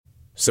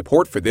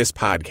Support for this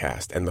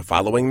podcast and the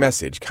following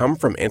message come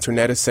from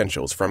Internet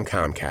Essentials from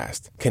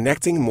Comcast,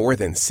 connecting more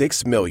than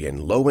 6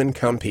 million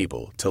low-income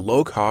people to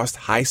low-cost,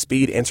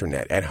 high-speed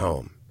internet at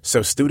home.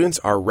 So students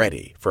are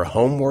ready for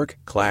homework,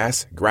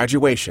 class,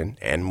 graduation,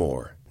 and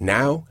more.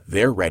 Now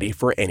they're ready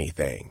for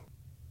anything.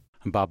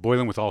 I'm Bob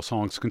Boylan with All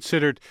Songs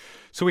Considered.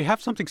 So we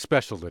have something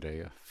special today,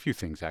 a few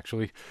things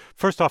actually.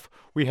 First off,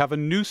 we have a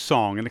new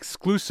song, an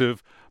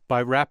exclusive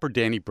by rapper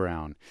Danny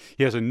Brown.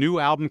 He has a new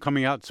album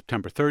coming out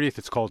September 30th.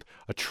 It's called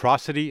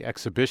Atrocity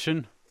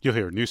Exhibition. You'll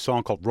hear a new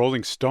song called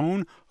Rolling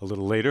Stone a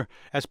little later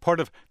as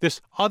part of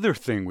this other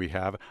thing we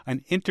have,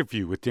 an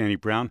interview with Danny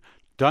Brown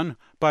done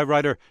by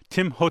writer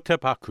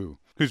Timmhotep Aku,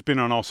 who's been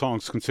on All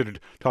Songs Considered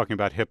talking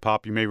about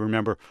hip-hop. You may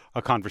remember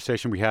a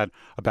conversation we had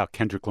about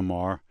Kendrick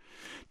Lamar.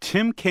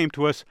 Tim came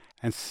to us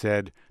and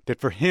said that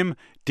for him,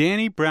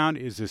 Danny Brown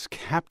is this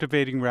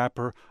captivating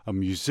rapper, a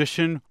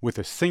musician with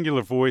a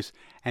singular voice,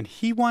 and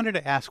he wanted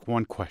to ask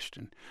one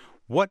question.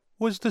 What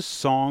was the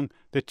song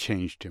that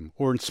changed him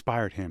or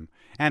inspired him?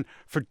 And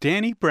for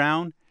Danny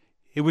Brown,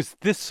 it was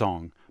this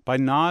song by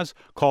Nas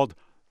called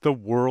The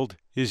World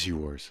Is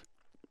Yours.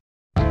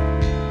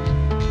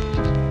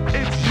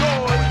 It's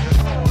yours.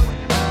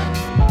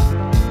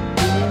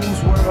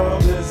 Whose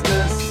world is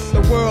this?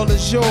 The world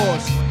is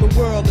yours. The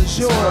world is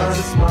yours.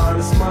 It's mine,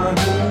 it's mine,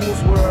 it's mine.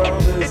 Whose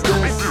world is this?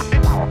 It's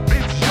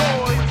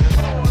yours.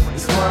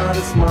 It's mine,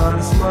 it's mine,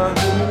 it's mine.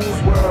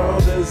 Whose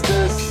world is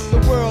this? The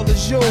world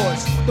is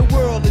yours. The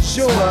world is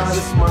yours.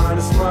 It's mine,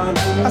 it's mine,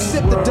 it's mine. I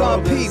sip the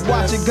Don Pete,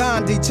 watching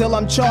Gandhi till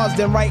I'm charged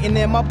and writing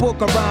in my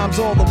book of rhymes.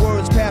 All the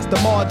words past the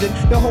margin.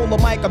 The whole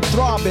of mic I'm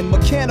throbbing.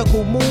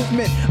 Mechanical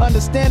movement,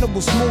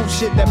 understandable smooth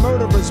shit that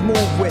murderers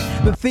move with.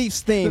 The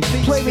thief's theme.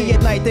 Play me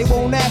at night, they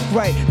won't act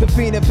right. The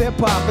fiend of hip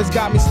hop has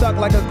got me stuck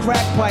like a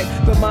crack pipe.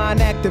 The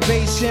mind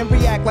activation,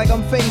 react like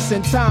I'm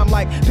facing time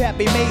like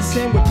Pappy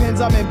Mason. With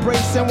pins I'm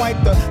embracing,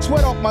 wipe the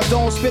sweat off my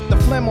dome, spit the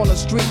phlegm on the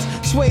streets.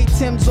 Suede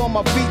Timbs on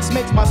my feet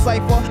makes my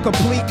cipher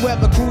complete.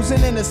 Weather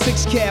cruising in a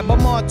 6 cab,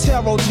 I'm on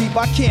Montero Jeep,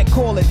 I can't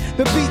call it.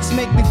 The beats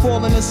make me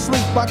falling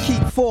asleep, I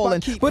keep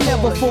falling, but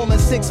never falling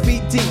 6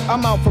 feet deep.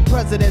 I'm out for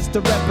presidents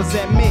to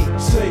represent me.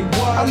 Say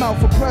what? I'm out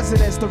for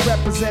presidents to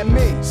represent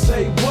me.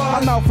 Say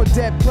what? I'm out for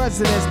dead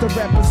presidents to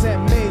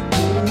represent me.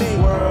 Whose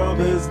world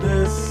is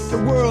this? The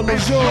world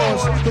is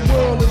yours. The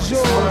world is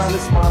yours.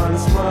 It's mine,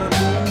 it's mine, it's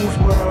mine. Whose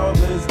world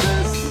is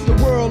this?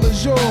 The world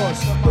is yours.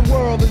 The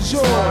world is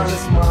yours.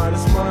 It's mine,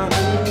 it's mine,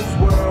 whose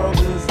world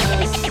is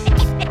this?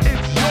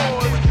 It's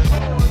yours.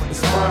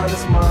 It's mine,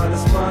 it's mine,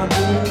 it's mine.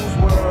 Whose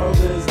world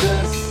is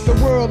this? The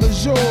world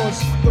is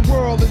yours. The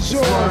world is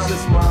yours.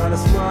 It's mine,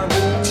 it's mine,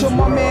 to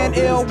my man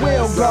Ill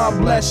Will, God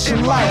bless your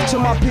life. To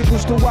my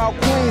peoples throughout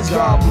Queens,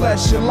 God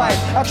bless your life.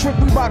 I trick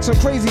Reeboks on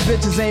crazy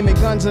bitches, aiming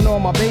guns and all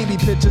my baby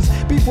pictures.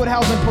 Beef with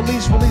housing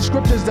police, release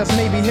scriptures that's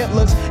maybe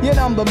Hitler's. Yet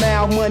I'm the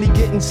mal money,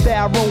 getting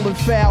style, rolling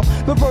foul.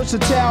 The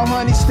versatile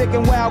honey,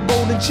 sticking wild,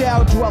 golden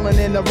child, dwelling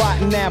in the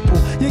rotten apple.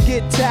 You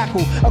get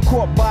tackled, a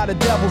caught by the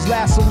devil's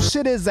lasso.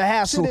 Shit is a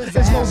hassle.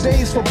 There's no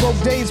days for broke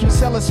days. We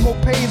selling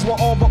smoke pays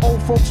while all the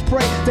old folks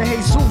pray to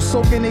Jesus,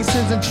 soaking their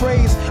sins in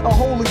trays. A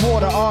holy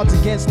water, odds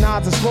against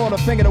nods and slaughter.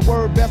 Finger the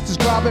word best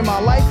describing my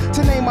life.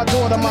 To name my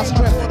daughter my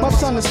strength. My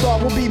son and star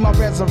will be my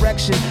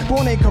resurrection.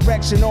 Born in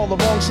correction, all the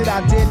wrong shit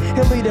I did.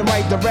 He'll lead in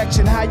right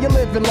direction. How you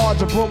living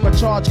large or broke or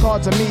charge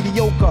cards are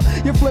mediocre.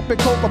 You flipping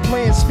coca,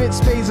 playing spit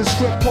spades and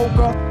strip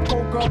poker.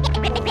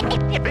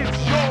 It's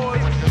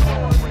yours.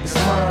 It's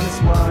mine,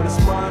 it's mine, it's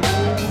mine.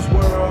 Whose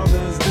world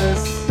is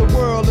this? The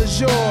world is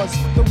yours.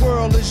 The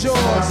world is yours.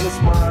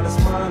 It's mine, it's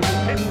mine, it's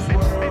mine. Whose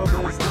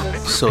world is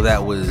this? So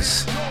that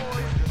was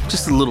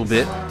just a little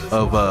bit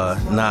of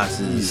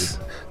Nas's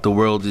The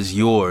World Is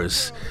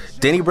Yours.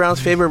 Danny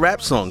Brown's favorite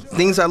rap song.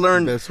 Things I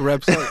learned. Best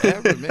rap song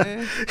ever,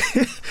 man.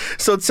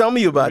 So tell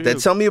me about that.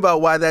 Tell me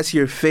about why that's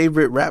your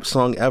favorite rap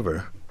song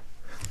ever.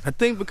 I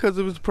think because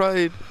it was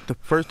probably the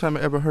first time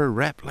I ever heard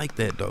rap like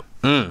that, though.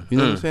 You know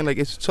what I'm saying? Like,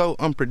 it's so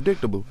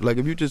unpredictable. Like,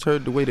 if you just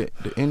heard the way the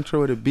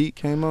intro of the beat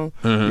came on,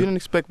 you didn't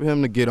expect for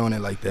him to get on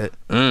it like that.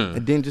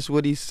 And then just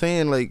what he's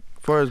saying, like,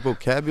 as far as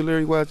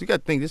vocabulary-wise, you got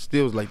to think this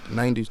still was like the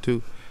 90s,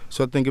 too.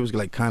 So I think it was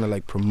like kind of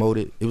like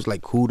promoted. It was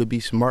like cool to be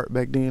smart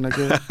back then, I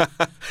guess.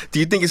 Do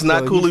you think it's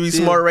not cool to be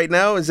smart right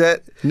now? Is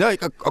that? No,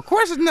 of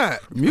course it's not.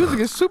 Music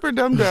is super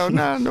dumbed down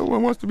now. No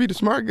one wants to be the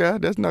smart guy.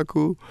 That's not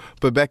cool.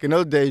 But back in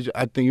those days,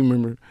 I think you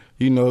remember,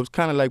 you know, it was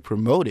kind of like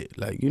promoted.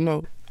 Like, you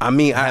know. I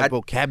mean, I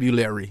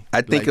vocabulary. I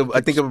think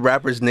of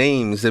rappers'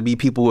 names. There'd be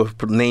people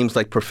with names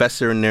like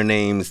Professor in their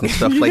names and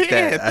stuff like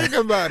that. Yeah, think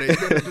about it.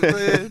 You know what I'm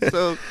saying?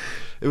 So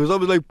it was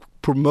always like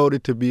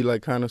promoted to be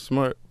like kind of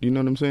smart. You know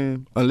what I'm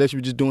saying? Unless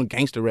you're just doing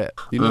gangster rap.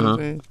 You know what I'm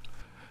saying?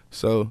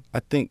 So I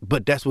think,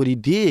 but that's what he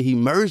did. He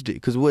merged it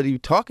because what he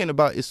talking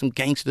about is some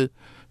gangster.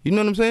 You know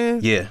what I'm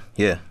saying? Yeah,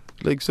 yeah.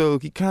 Like, so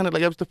he kind of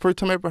like, that was the first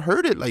time I ever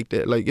heard it like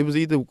that. Like, it was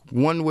either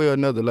one way or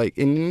another. Like,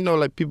 and you know,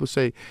 like people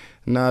say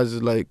Nas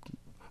is like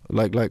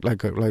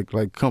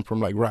come from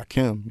like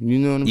Rakim. You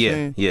know what I'm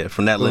saying? Yeah,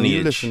 from that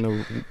lineage.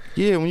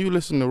 When you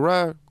listen to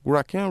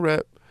Rakim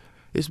rap,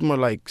 it's more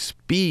like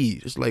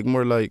speed. It's like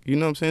more like, you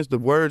know what I'm saying? It's the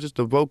words, it's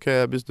the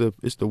vocab, it's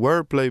the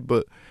wordplay,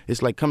 but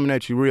it's like coming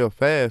at you real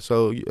fast.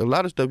 So a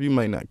lot of stuff you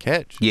might not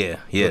catch. Yeah.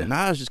 But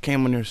Nas just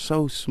came on there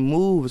so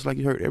smooth. It's like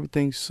you heard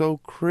everything so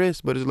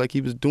crisp, but it's like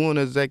he was doing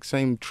the exact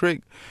same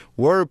trick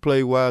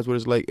wordplay wise, where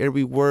it's like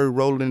every word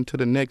rolling into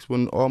the next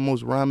one,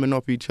 almost rhyming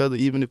off each other,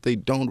 even if they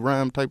don't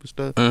rhyme type of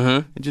stuff.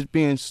 And just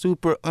being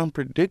super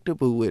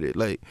unpredictable with it.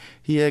 Like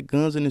he had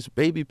guns in his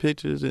baby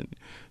pictures, and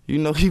you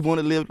know, he want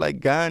to live like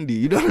Gandhi.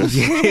 You know what I'm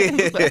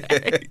saying?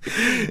 Like,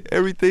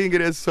 everything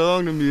in that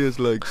song to me is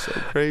like so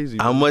crazy.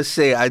 I must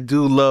say, I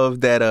do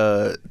love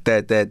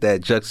that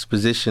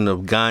juxtaposition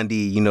of Gandhi,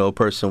 you know, a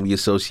person we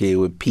associate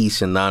with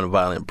peace and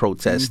nonviolent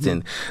protest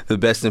and the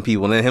best in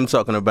people, and then him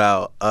talking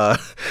about,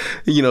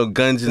 you know,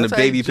 guns in the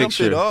baby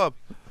picture. It off.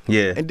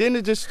 Yeah. And then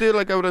it just still,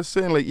 like I was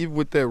saying, like even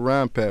with that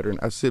rhyme pattern,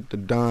 I sipped the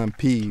Don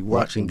P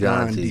watching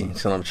Gandhi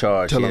till I'm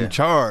charged. I'm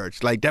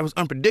charged. Like that was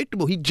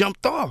unpredictable. He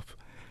jumped off.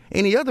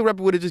 Any other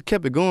rapper would have just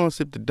kept it going,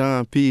 sipped the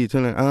Don P,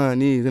 telling I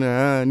need, you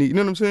know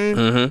what I'm saying?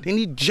 Then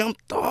he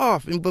jumped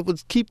off, but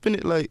was keeping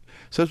it like.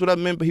 So that's what I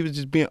meant. But he was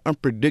just being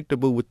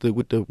unpredictable with the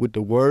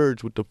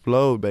words, with the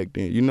flow back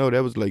then. You know,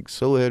 that was like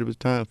so ahead of his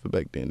time for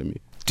back then to me.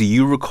 Do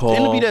you recall?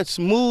 And to be that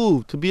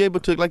smooth, to be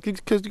able to, like,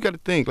 because you got to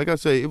think, like I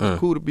say, it was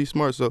cool to be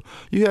smart. So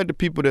you had the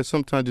people that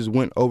sometimes just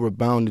went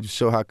overbound to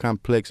show how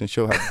complex and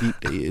show how deep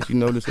they is. You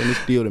know what I'm saying? It's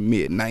still the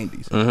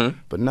mid-90s.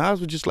 But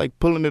Nas was just like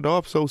pulling it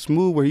off so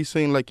smooth where he's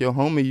saying like your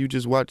homie you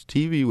just watch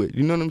TV with.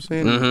 You know what I'm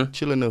saying?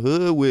 Chill in the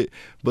hood with,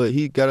 but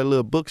he got a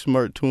little book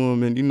smart to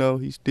him, and, you know,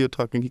 he's still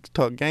talking, he can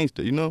talk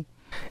gangster, you know?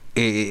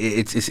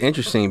 It's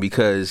interesting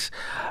because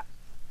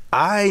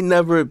I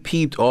never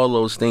peeped all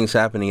those things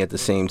happening at the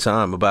same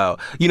time. About,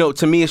 you know,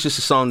 to me, it's just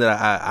a song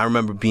that I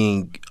remember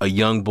being a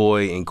young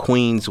boy in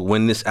Queens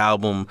when this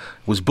album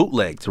was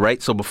bootlegged,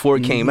 right? So before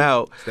it came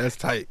out, that's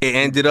tight. It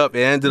ended up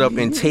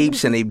in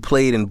tapes, and they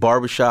played in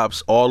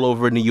barbershops all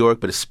over New York,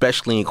 but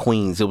especially in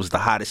Queens. It was the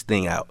hottest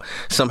thing out.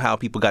 Somehow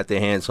people got their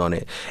hands on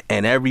it,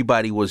 and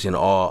everybody was in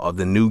awe of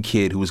the new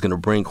kid who was going to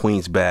bring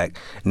Queens back,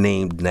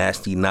 named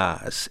Nasty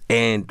Nas.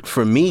 And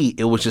for me,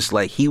 it was just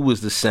like he was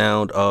the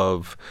sound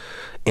of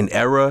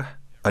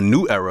a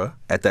new era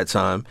at that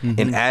time,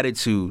 an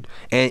attitude,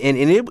 and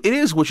it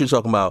is what you're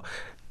talking about.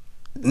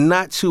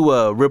 Not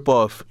to rip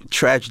off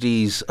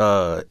Tragedy's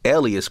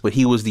alias, but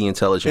he was the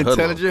intelligent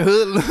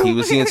hoodlum. He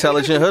was the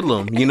intelligent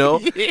hoodlum, you know?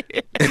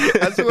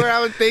 I swear I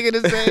was thinking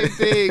the same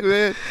thing,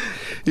 man.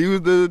 He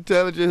was the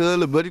intelligent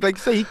hoodlum. But like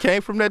you say, he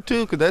came from that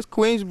too, because that's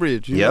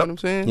Queensbridge. You know what I'm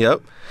saying?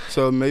 Yep.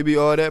 So maybe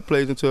all that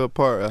plays into a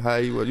part of how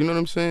he was. You know what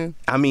I'm saying?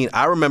 I mean,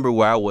 I remember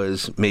where I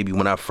was maybe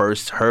when I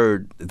first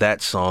heard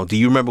that song. Do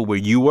you remember where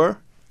you were?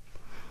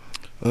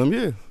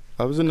 Yeah.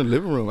 I was in the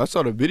living room. I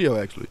saw the video,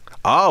 actually.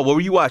 Oh, what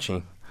were you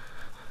watching?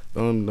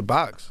 The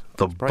Box.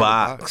 The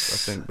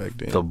Box. I think back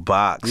then. The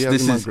Box. Yeah,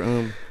 this is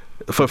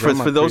for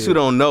those who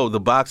don't know, The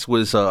Box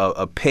was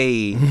a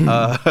pay.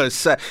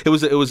 It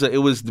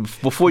was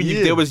before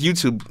there was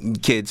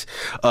YouTube, kids.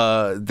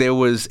 There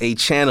was a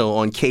channel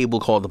on cable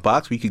called The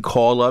Box where you could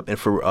call up and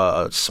for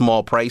a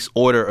small price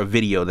order a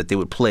video that they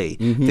would play.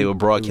 They would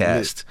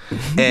broadcast.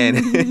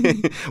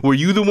 And were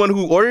you the one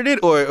who ordered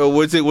it, or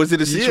was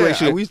it a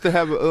situation? Yeah, we used to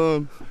have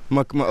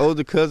my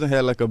older cousin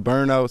had like a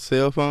burnout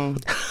cell phone.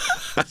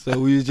 So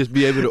we would just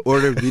be able to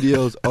order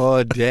videos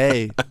all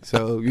day.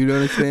 So, you know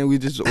what I'm saying? We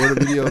just order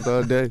videos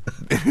all day.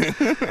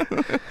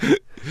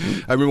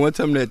 I remember one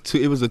time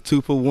it was a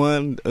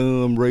 2-for-1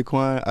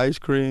 Raekwon ice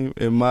cream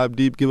and Mobb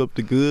Deep Give Up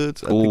the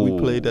Goods. I think we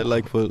played that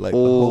for a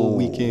whole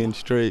weekend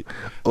straight.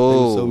 They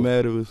were so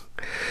mad it was.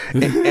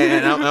 And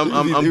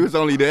it was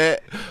only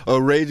that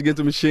or Rage Against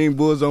the Machine,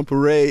 Bulls on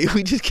Parade.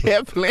 We just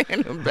kept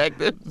playing them back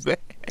to back.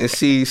 And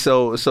see,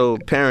 so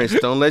parents,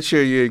 don't let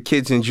your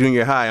kids in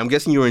junior high. I'm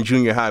guessing you were in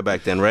junior high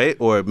back then, right?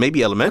 Or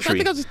maybe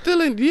elementary. I think I was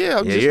still in. Yeah,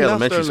 I was just you're now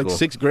elementary starting,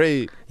 school. like 6th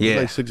grade. Yeah,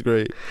 like 6th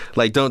grade.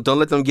 Like don't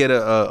let them get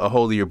a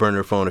hold of your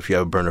burner phone if you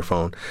have a burner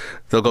phone.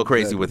 They'll go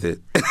crazy with it.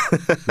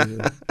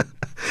 Yeah.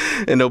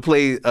 And they'll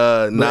play Nas.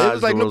 It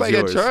was like nobody got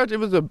yours. charged. It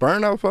was a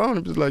burnout phone.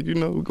 It was like, we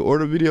could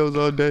order videos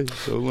all day.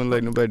 So it wasn't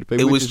like nobody to pay.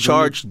 It was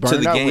charged to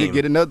the game. We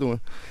get another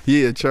one.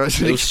 Yeah, charged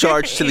to the game. It was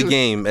charged to the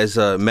game, as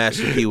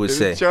Master P would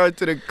say. It was charged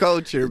to the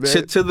culture,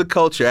 man. To the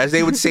culture, as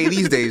they would say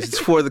these days. It's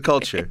for the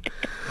culture.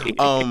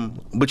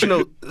 But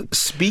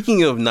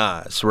speaking of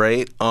Nas,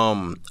 right?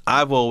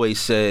 I've always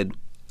said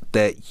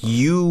that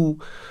you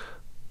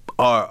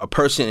are a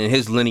person in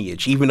his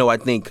lineage, even though I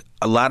think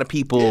a lot of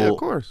people. Yeah, of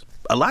course.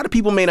 A lot of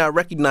people may not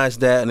recognize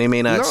that and they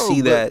may not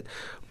see that,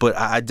 but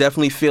I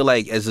definitely feel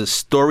like as a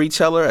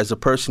storyteller, as a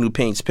person who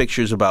paints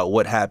pictures about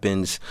what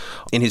happens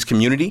in his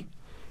community,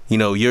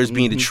 yours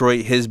being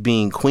Detroit, his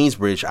being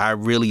Queensbridge, I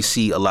really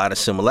see a lot of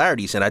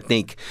similarities. And I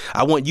think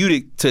I want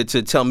you to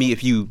tell me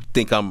if you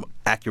think I'm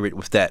accurate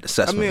with that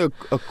assessment. I mean,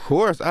 of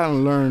course, I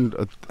learned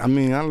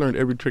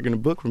every trick in the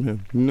book from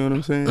him. You know what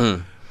I'm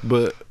saying?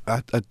 But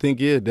I think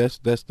that's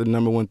the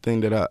number one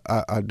thing that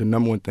the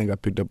number one thing I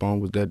picked up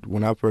on was that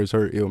when I first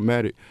heard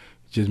Illmatic,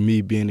 just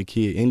me being a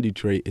kid in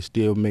Detroit, it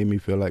still made me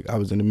feel like I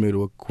was in the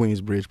middle of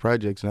Queensbridge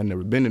projects and I'd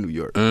never been to New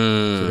York.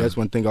 So that's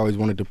one thing I always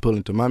wanted to pull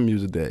into my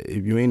music, that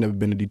if you ain't never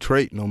been to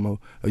Detroit no more,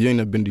 or you ain't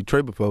never been to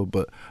Detroit before,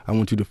 but I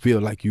want you to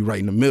feel like you right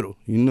in the middle.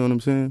 You know what I'm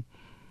saying?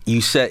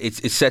 It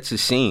sets a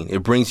scene.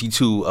 It brings you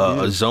to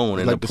a zone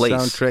and like a place.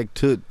 Like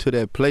the soundtrack to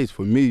that place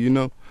for me, you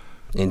know?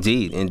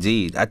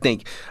 Indeed. I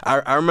think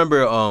I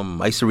remember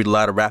I used to read a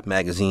lot of rap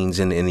magazines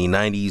in the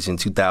 90s and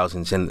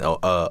 2000s, and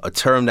a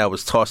term that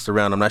was tossed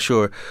around, I'm not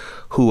sure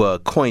who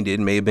coined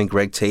it, may have been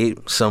Greg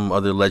Tate, some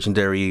other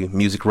legendary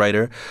music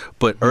writer,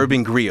 but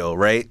urban griot,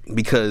 right?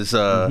 Because,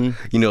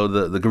 you know,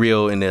 the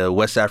griot in the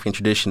West African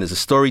tradition is a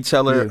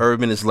storyteller.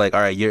 Urban is like,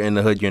 all right, you're in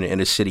the hood, you're in the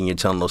inner city, and you're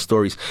telling those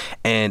stories.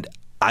 And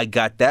I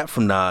got that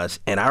from Nas,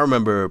 and I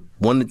remember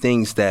one of the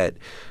things that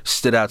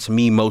stood out to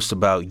me most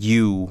about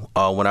you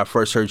when I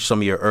first heard some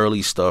of your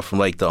early stuff from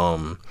like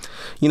the,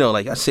 you know,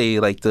 like I say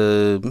like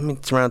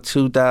it's around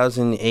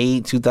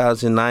 2008,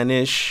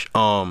 2009-ish,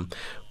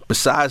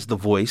 besides the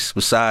voice,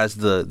 besides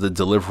the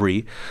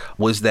delivery,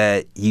 was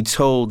that you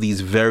told these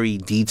very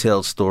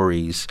detailed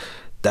stories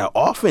that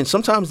often,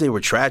 sometimes they were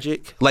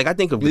tragic. Like, I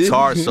think of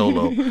Guitar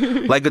Solo.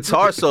 Like,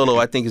 Guitar Solo,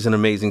 I think, is an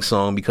amazing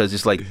song because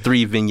it's like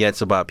 3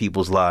 vignettes about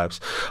people's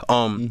lives.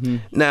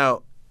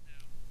 Now,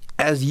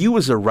 as you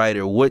as a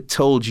writer, what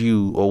told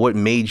you or what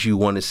made you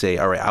want to say,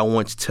 all right, I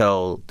want to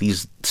tell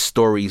these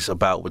stories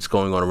about what's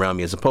going on around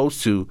me, as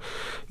opposed to,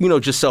 you know,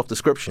 just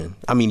self-description?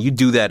 I mean, you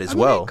do that as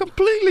well.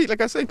 Completely.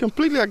 Like I said,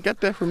 I got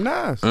that from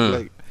Nas.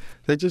 Like,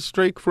 they just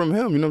straight from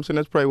him. You know what I'm saying?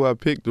 That's probably why I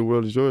picked The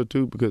World Is Yours,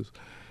 too, because,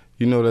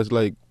 you know, that's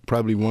like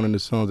probably one of the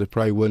songs that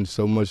probably wasn't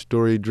so much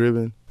story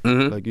driven.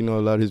 Like, you know,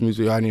 a lot of his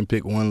music, I didn't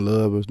pick One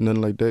Love or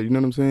nothing like that. You know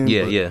what I'm saying?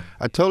 Yeah.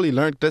 I totally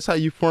learned that's how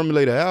you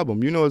formulate an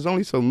album. You know, it's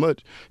only so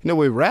much. You know,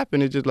 with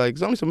rapping, it's just like,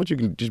 it's only so much you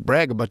can just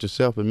brag about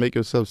yourself and make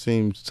yourself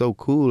seem so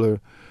cool, or,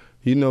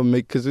 you know,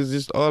 because it's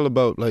just all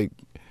about, like,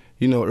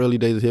 you know, early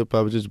days of hip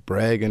hop was just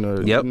bragging,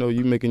 or, you know,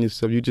 you making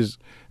yourself, you just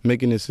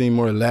making it seem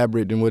more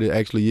elaborate than what it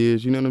actually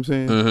is. You know what I'm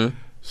saying?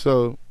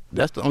 So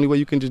that's the only way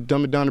you can just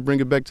dumb it down and bring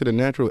it back to the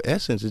natural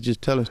essence, is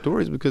just telling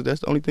stories, because that's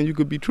the only thing you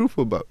could be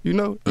truthful about, you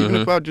know? Even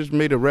if I just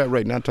made a rap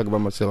right now talking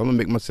about myself, I'm going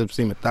to make myself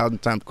seem 1,000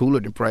 times cooler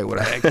than probably what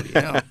I actually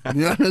am.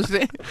 You know what I'm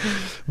saying?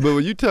 But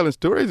when you telling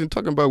stories and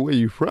talking about where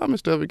you from and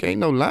stuff, it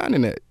ain't no line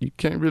in that. You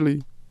can't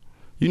really,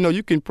 you know,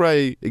 you can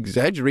probably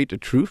exaggerate the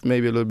truth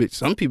maybe a little bit.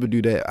 Some people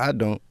do that. I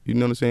don't. You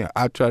know what I'm saying?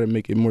 I try to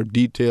make it more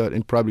detailed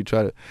and probably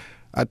try to,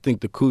 I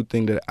think the cool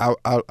thing that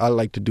I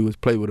like to do is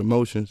play with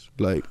emotions.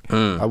 Like,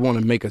 I want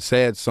to make a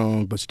sad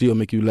song but still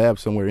make you laugh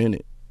somewhere in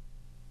it.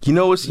 You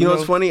know what's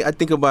funny? I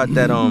think about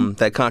that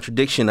that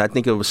contradiction. I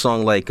think of a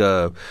song like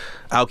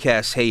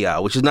Outkast's Hey Ya,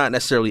 which is not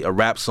necessarily a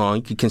rap song.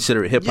 You could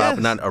consider it hip hop,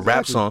 but not a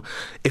rap song.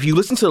 If you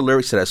listen to the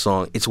lyrics to that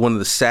song, it's one of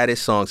the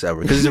saddest songs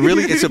ever, because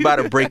it's about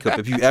a breakup.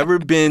 If you've ever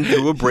been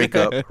through a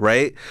breakup,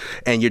 right,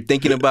 and you're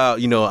thinking about,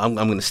 you know, I'm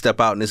going to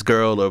step out on this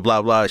girl, or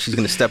blah blah, she's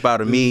going to step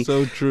out on me.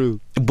 So true.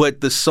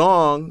 But the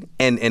song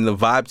and the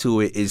vibe to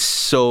it is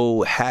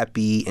so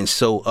happy and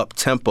so up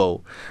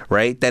tempo,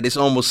 right, that it's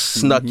almost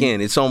snuck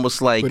in. It's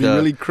almost like, but he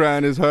really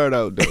crying his heart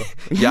out though.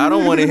 Y'all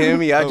don't want to hear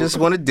me. I just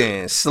want to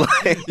dance.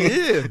 Like,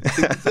 yeah,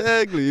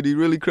 exactly. And he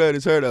really cried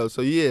his heart out.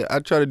 So yeah, I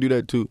try to do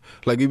that too.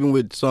 Like, even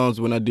with songs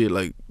when I did,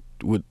 like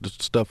with the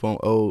stuff on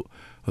Old,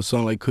 a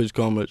song like Kush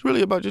Coma, it's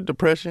really about your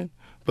depression,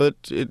 but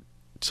in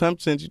some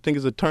sense you think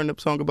it's a turn up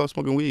song about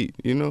smoking weed,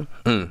 you know?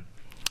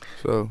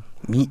 So,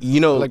 you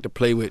know, I like to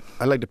play.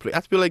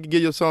 I feel like you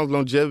give your songs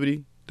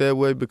longevity that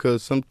way,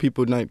 because some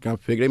people not gonna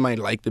figure, they might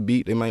like the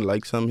beat, they might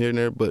like something here and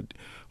there, but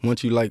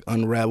once you like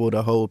unravel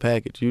the whole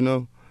package, you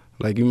know,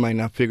 like you might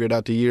not figure it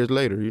out till years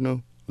later, you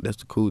know. That's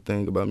the cool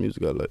thing about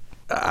music I like.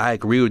 I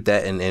agree with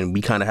that, and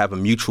we kind of have a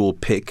mutual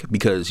pick,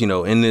 because, you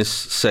know, in this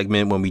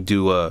segment when we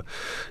do,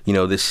 you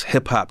know, this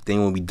hip-hop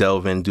thing, when we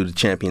delve in, do the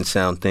Champion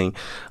Sound thing,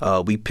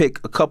 we pick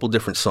a couple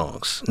different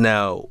songs.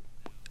 Now,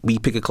 we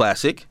pick a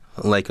classic,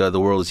 like The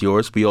World Is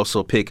Yours. We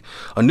also pick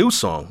a new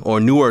song, or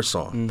a newer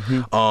song.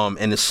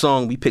 And the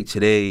song we picked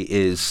today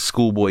is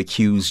Schoolboy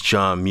Q's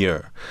John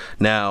Muir.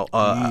 Now,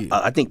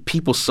 I think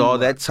people saw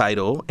that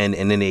title, and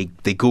then they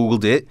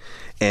Googled it,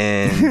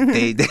 and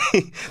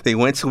they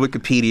went to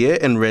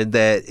Wikipedia and read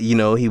that, you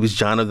know, he was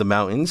John of the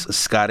Mountains, a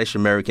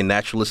Scottish-American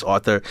naturalist,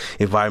 author,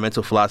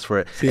 environmental philosopher,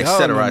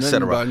 etc.,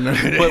 etc.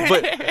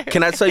 But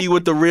can I tell you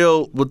what the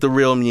real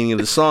meaning of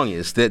the song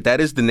is? That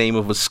is the name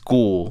of a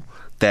school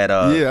that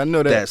I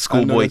know that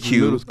Schoolboy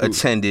Q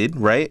attended,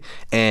 right?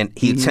 And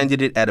he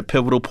attended it at a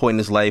pivotal point in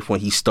his life when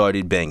he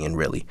started banging,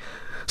 really.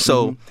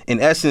 So, in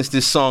essence,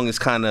 this song is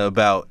kind of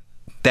about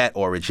that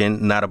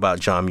origin, not about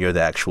John Muir,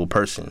 the actual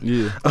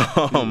person.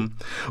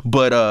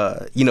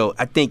 But you know,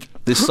 I think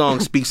this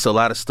song speaks to a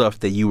lot of stuff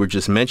that you were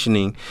just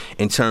mentioning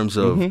in terms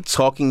of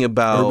talking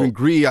about urban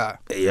griot.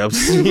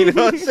 You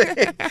know what I'm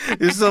saying?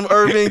 It's some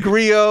urban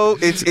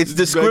griot. It's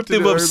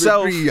descriptive of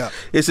self.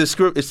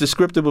 It's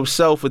descriptive of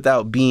self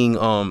without being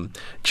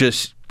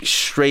just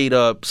straight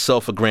up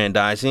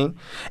self-aggrandizing,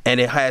 and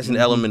it has an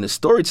element of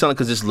storytelling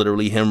because it's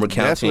literally him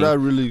recounting.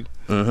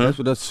 That's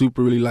what I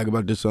super really like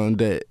about this song,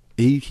 that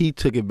he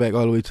took it back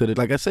all the way to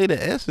like I say,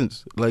 the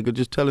essence, like of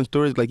just telling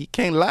stories. Like he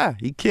can't lie,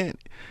 he can't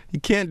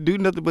do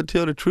nothing but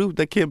tell the truth.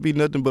 That can't be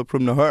nothing but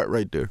from the heart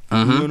right there.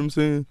 You know what I'm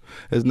saying?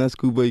 It's not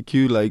Schoolboy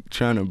Q like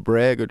trying to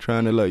brag or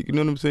trying to, like, you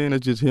know what I'm saying?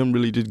 It's just him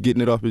really just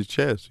getting it off his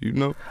chest, you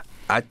know?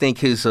 I think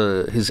his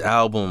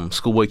album,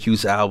 Schoolboy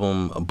Q's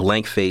album,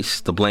 Blank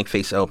Face, the Blank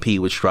Face LP,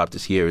 which dropped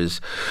this year,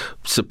 is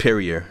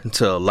superior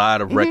to a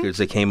lot of records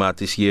that came out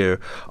this year.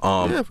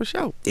 Yeah, for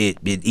sure. It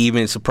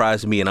even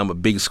surprised me, and I'm a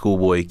big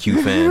Schoolboy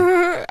Q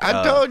fan.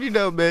 I told you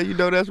though, man. You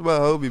know that's my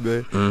hobby,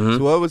 man.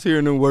 So I was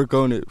hearing him work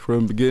on it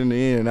from beginning to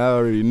end, and I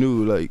already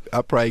knew, like,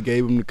 I probably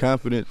gave him the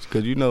confidence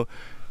because, you know,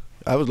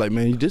 I was like,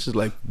 man, this is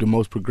like the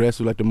most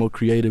progressive, like the most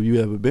creative you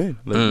ever been.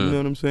 Like, you know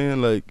what I'm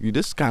saying? Like,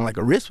 this is kind of like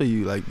a risk for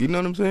you. Like, you know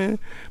what I'm saying?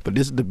 But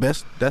this is the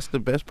best. That's the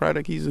best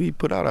product he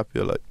put out, I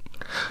feel like.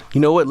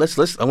 You know what? Let's.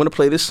 I want to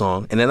play this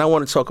song, and then I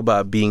want to talk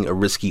about being a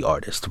risky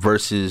artist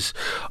versus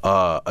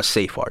a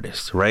safe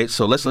artist, right?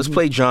 So let's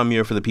play John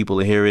Muir for the people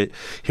to hear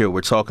what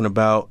we're talking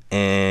about,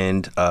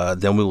 and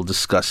then we will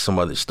discuss some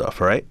other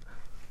stuff. All right?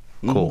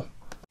 Cool.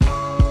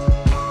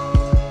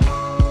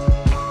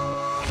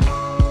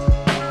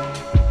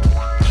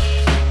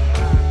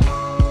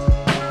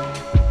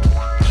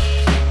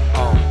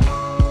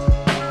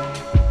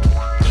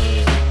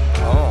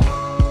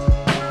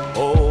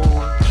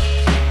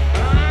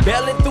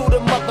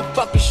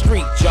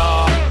 Street,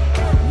 y'all.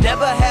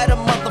 Never had a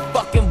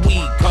motherfucking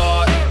weed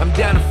card. I'm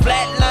down a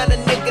flatline, a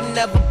nigga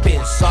never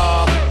been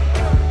soft.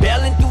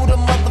 Bailing through the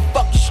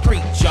motherfucking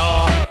street,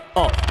 y'all.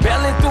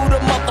 Bailing through the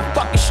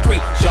motherfucking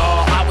street,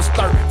 y'all. I was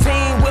 13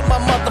 with my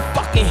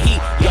motherfucking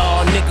heat,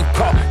 y'all. Nigga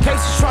caught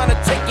cases trying to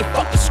take your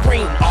fucking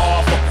screen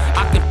off.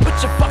 I can put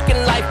your fucking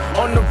life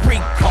on the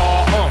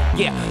recall.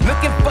 Yeah,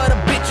 looking for the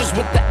bitches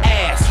with the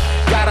ass.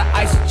 Gotta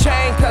ice a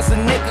chain cause a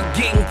nigga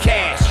getting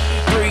cash.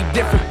 3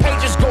 different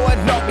pages going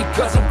off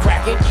because I'm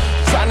cracking.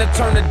 Trying to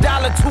turn $1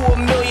 to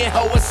 $1 million,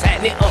 ho, what's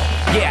happening?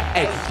 Yeah,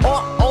 ayy.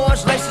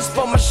 Orange laces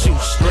for my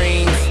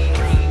shoestrings.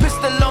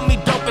 Pistol on me,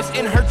 dope is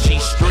in her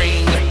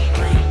G-string.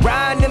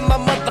 Riding in my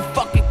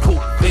motherfucking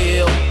coupe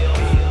bill.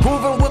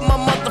 Moving with my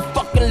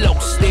motherfucking low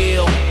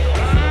steel.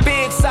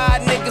 Big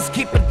side niggas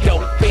keep a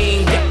dope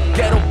fiend.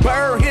 Ghetto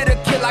bird, hit a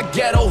kill, I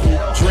ghetto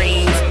hoop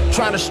dreams.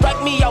 Trying to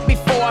strike me out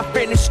before I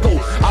finish school.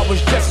 I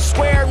was just a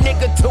square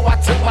nigga till I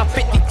took my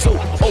 52.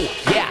 Oh,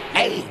 yeah,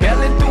 ayy.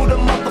 Bailing through the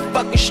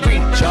motherfucking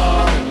street,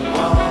 y'all.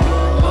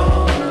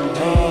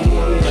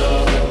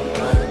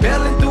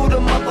 Bailing through the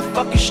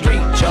motherfucking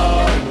street,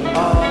 y'all.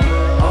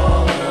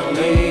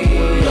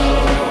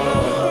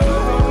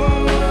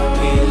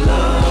 We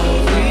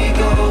love, we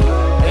go,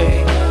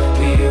 ayy.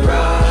 We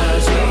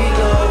rise, we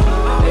go,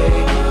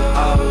 ayy.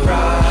 Our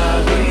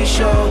pride we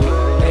show,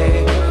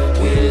 ayy.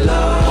 We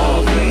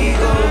love, we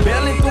go.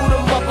 Bailing through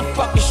the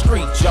motherfucking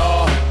street,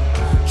 y'all.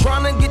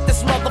 Trying to get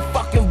this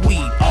motherfucking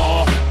weed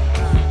off.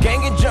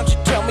 Gang and junction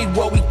tell me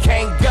where we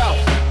can't go.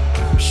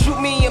 Shoot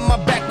me in my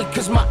back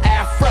because my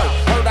afro.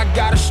 Heard I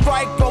got a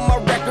strike on my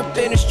record,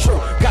 then it's true.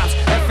 Cops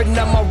effing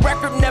up my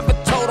record, never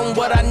told them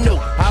what I knew.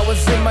 I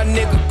was in my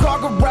nigga car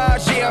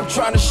garage, yeah, I'm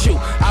trying to shoot.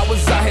 I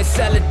was out here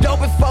selling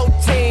dope at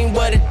 14,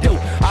 what it do?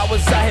 I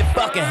was out here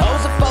fucking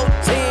hoes at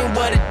 14,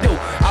 what it do?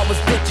 I was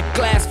picture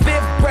class,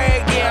 5th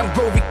grade, yeah, I'm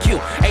groovy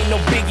cute. Ain't no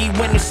biggie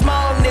when the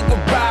small nigga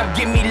ride,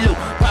 give me loot.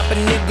 Pop a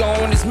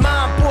nigga on his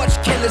mom porch,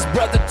 kill his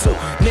brother too.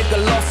 Nigga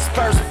lost his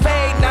first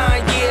fade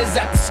 9 years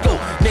after school.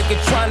 Nigga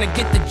trying to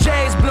get the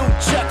J's, blue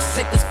chuck,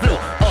 sick as flu.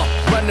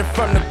 Running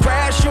from the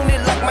crash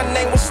unit like my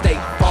name was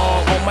State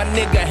Farm. On my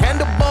nigga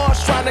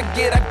handlebars, trying to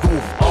get a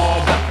groove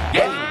on.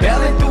 Yeah,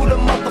 bailing through the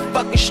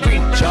motherfucking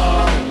street,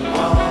 y'all.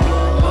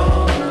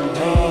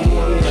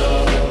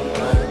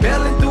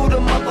 Bailing through the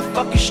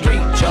motherfucking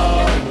street,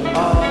 y'all.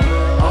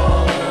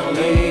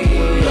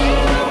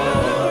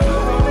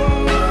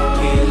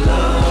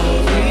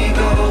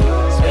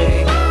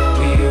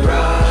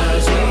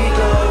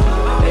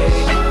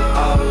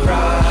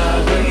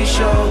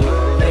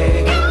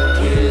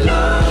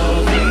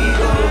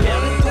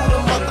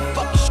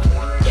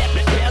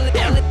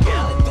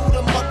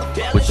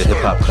 With the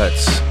hip-hop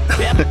cuts.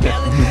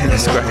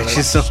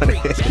 Scratches on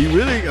it. He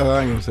really? Oh,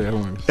 I ain't gonna say. I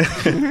want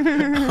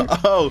to.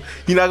 Oh,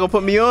 you're not gonna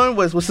put me on?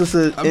 What's this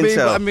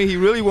intel? I mean, he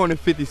really wanted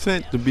 50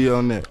 Cent to be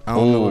on that. I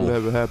don't know what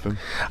ever happened.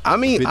 I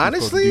mean,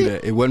 honestly,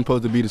 it wasn't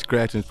supposed to be the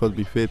scratch. It was supposed to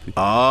be 50.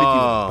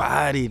 Oh, 50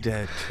 bodied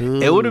that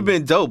too. It would have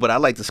been dope, but I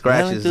like the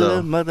scratches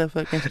though. The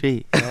motherfucking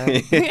street.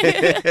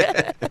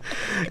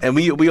 And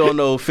we all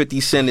know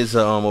 50 Cent is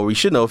or we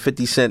should know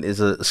 50 Cent is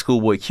a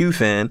Schoolboy Q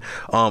fan.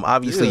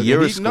 Obviously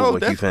you're a Schoolboy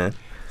Q fan.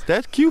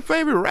 That's Q's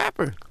favorite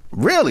rapper.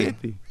 Really?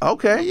 50.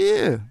 Okay.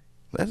 Yeah,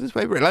 that's his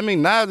favorite. I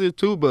mean, Nas is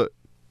too, but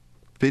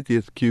 50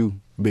 is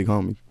Q, big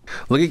homie.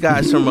 Look at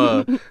guys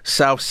from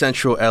South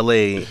Central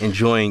LA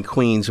enjoying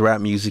Queens rap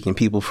music and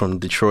people from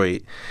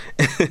Detroit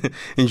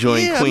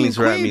enjoying Queens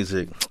rap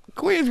music.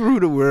 Queens rule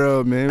the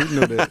world, man. We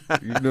know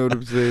that. You know what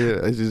I'm saying?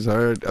 It's just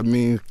hard. I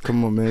mean,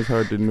 come on, man. It's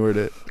hard to ignore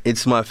that.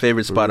 It's my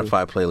favorite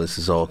Spotify playlist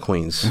is all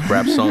Queens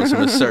rap songs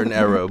from a certain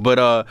era. But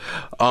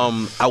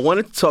I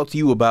wanted to talk to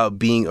you about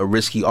being a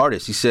risky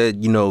artist. You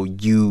said,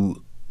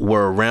 you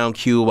were around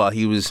Q while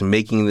he was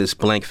making this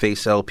Blank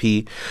Face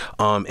LP,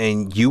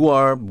 and you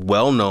are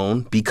well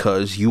known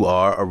because you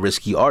are a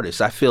risky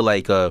artist. I feel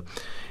like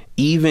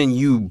even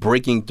you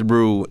breaking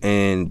through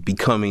and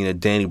becoming the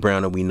Danny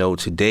Brown that we know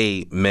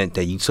today meant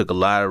that you took a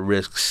lot of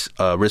risks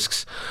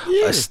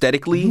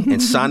aesthetically and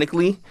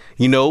sonically,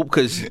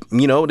 because,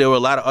 there were a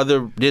lot of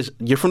other,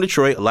 you're from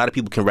Detroit, a lot of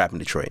people can rap in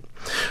Detroit.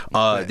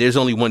 There's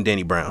only one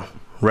Danny Brown,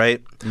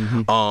 right?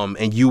 Mm-hmm.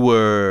 And you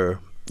were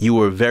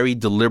very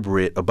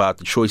deliberate about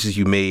the choices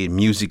you made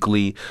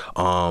musically,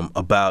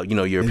 about,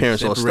 your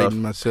appearance and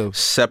stuff.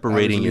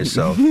 Separating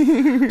yourself.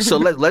 So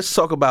let's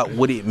talk about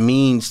what it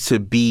means to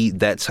be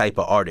that type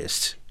of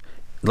artist.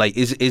 Like,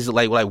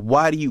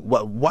 why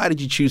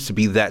did you choose to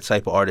be that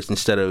type of artist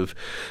instead of,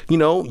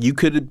 you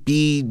could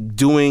be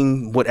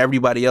doing what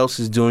everybody else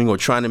is doing or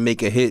trying to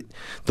make a hit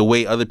the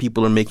way other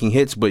people are making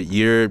hits, but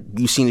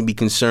you seem to be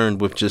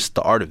concerned with just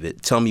the art of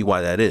it. Tell me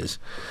why that is.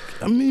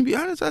 I mean, to be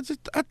honest, I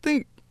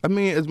think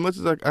as much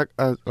as I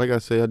like I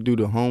say, I do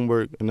the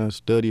homework and I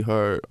study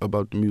hard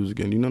about the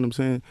music, and you know what I'm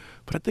saying?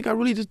 But I think I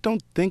really just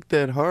don't think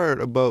that hard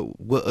about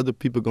what other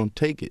people are going to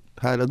take it,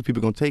 how other people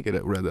are going to take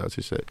it, rather, I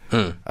should say.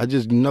 I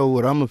just know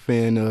what I'm a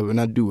fan of, and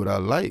I do what I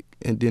like.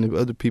 And then if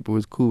other people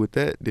is cool with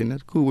that, then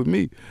that's cool with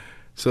me.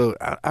 So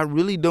I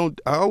really don't.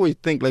 I always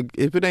think like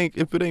if it ain't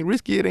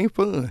risky, it ain't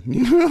fun.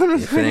 You know what I'm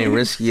saying? If it ain't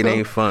risky, it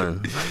ain't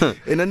fun.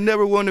 And I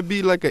never want to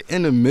be like an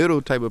in the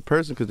middle type of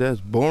person because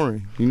that's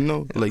boring.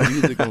 Like you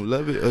either gonna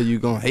love it or you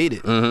gonna hate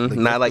it.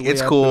 Mm-hmm. Not like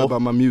it's I cool feel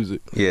about my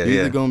music. Yeah,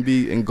 you're either gonna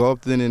be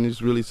engulfed in it and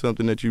it's really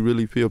something that you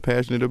really feel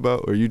passionate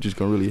about, or you just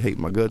gonna really hate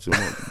my guts and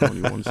don't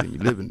even want to see me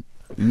living.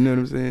 You know what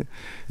I'm saying?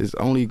 It's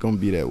only gonna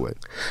be that way.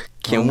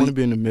 I want to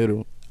be in the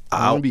middle.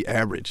 I want to be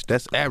average.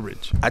 That's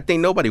average. I think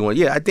nobody wants.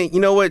 Yeah, I think,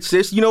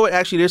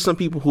 actually, there's some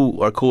people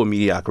who are cool with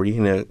mediocrity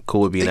and they're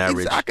cool with being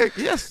average.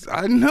 Yes,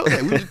 I know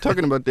that. We were just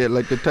talking about that.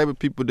 Like the type of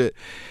people that,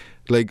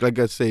 like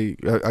I say,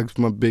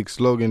 my big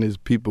slogan is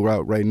people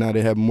out right now,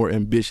 they have more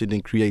ambition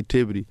than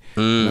creativity.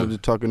 And I was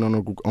just talking on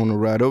a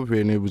ride over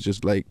here, and it was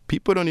just like,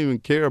 people don't even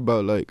care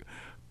about like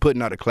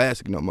putting out a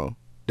classic no more.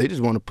 They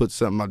just want to put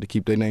something out to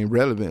keep their name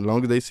relevant. As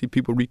long as they see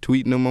people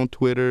retweeting them on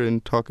Twitter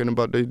and talking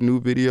about their new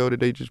video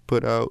that they just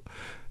put out,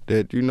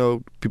 that,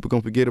 people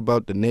gonna forget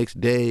about the next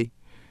day.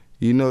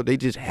 They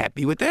just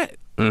happy with that.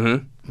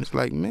 Mm-hmm. It's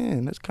like,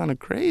 man, that's kind of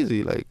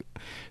crazy. Like,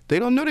 they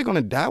don't know they're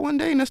gonna die one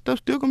day and that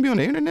stuff's still gonna be on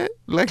the internet.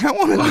 Like, I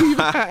want to leave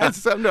behind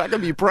something that I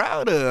can be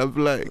proud of.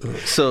 Like,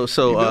 so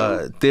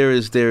there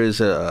is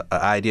a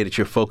idea that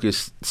you're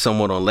focused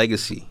somewhat on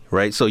legacy,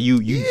 right? So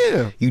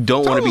you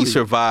don't want to be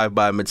survived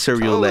by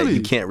material that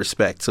you can't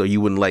respect, so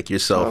you wouldn't like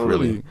yourself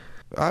really.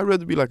 I'd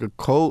rather be like a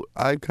cult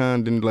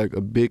icon than like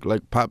a big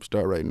like pop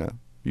star right now.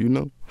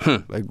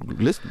 Like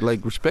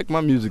respect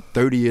my music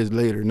 30 years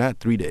later, not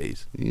 3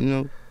 days.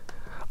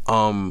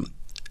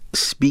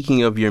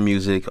 Speaking of your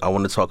music, I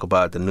want to talk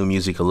about the new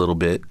music a little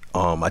bit.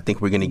 I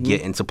think we're going to get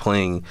into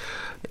playing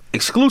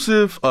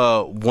exclusive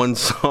one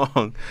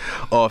song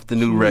off the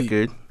new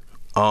record.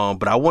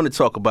 But I want to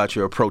talk about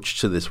your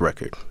approach to this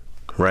record,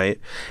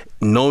 right?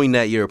 Knowing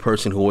that you're a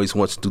person who always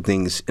wants to do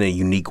things in a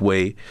unique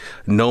way,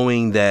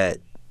 knowing that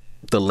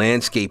the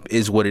landscape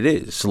is what it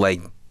is.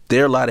 Like,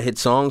 there are a lot of hit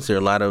songs. There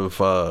are a lot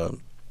of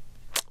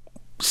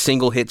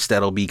single hits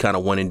that'll be kind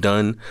of one and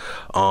done.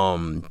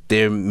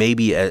 There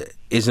maybe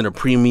isn't a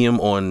premium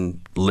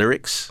on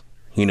lyrics,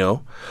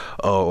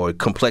 or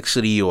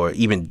complexity or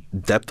even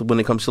depth when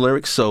it comes to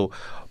lyrics. So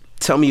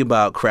tell me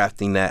about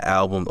crafting that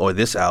album, or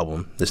this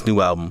new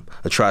album,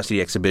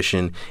 Atrocity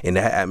Exhibition, in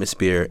that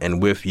atmosphere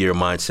and with your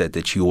mindset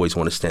that you always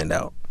want to stand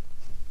out.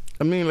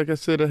 I mean, like I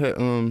said,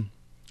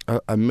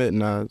 I met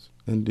Nas,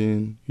 and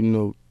then,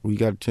 we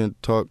got a chance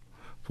to talk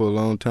for a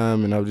long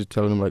time, and I was just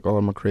telling him like all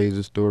my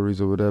crazy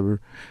stories or whatever.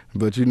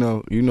 But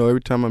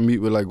every time I meet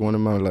with like one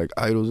of my like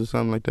idols or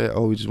something like that, I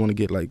always just want to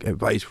get like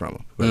advice from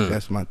him. Like,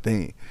 that's my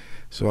thing.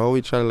 So I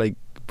always try to like,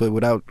 but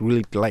without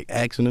really like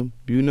asking him.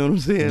 You know what I'm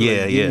saying?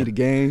 Yeah, like, give me the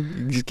game.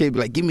 You just can't be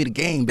like, give me the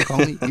game, big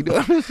homie. You know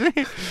what I'm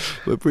saying?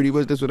 But pretty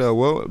much that's what I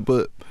want.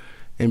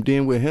 And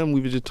then with him, we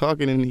were just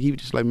talking, and he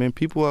was just like, man,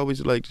 people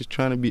always like just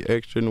trying to be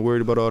extra and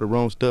worried about all the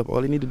wrong stuff. All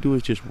they need to do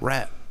is just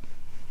rap.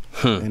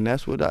 And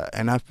that's what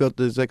I felt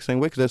the exact same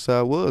way, because that's how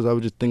I was. I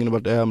was just thinking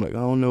about the album, like, I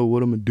don't know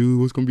what I'm going to do,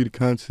 what's going to be the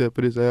concept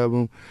of this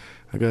album.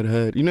 I got to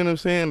have, you know what I'm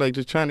saying? Like,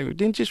 just trying to,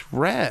 then just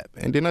rap.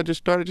 And then I just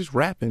started just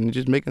rapping and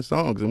just making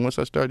songs. And once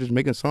I started just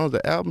making songs,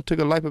 the album took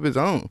a life of its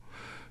own.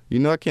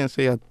 I can't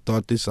say I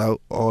thought this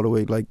out all the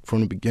way, like, from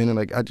the beginning.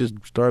 Like, I just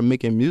started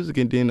making music,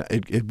 and then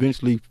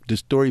eventually the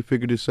story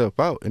figured itself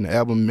out, and the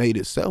album made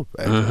itself,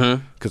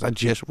 actually, because I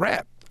just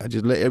rapped. I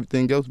just let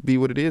everything else be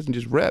what it is and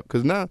just rap.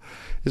 Because now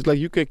it's like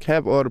you could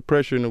have all the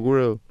pressure in the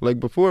world. Like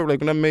before, like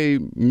when I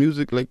made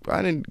music, like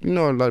I didn't,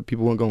 a lot of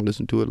people weren't going to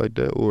listen to it like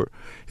that, or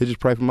it's just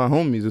probably for my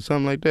homies or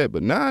something like that.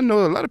 But now I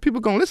know a lot of people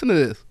going to listen to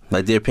this.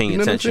 Like they're paying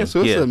attention.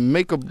 So it's a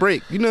make or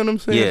break, you know what I'm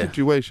saying,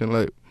 situation.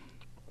 Like,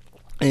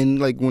 and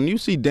like when you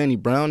see Danny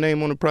Brown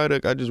name on the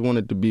product, I just want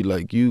it to be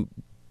like you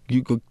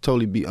could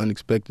totally be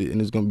unexpected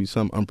and it's going to be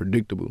something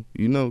unpredictable.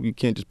 You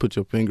can't just put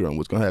your finger on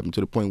what's going to happen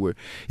to the point where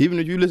even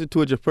if you listen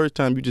to it your first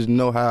time, you just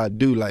know how I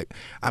do. Like,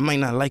 I might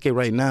not like it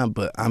right now,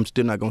 but I'm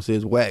still not going to say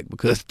it's whack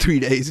because 3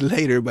 days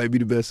later it might be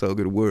the best song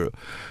in the world.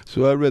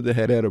 So I'd rather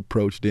have that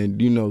approach than,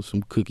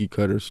 some cookie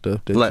cutter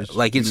stuff. That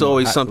like it's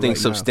always something right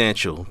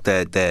substantial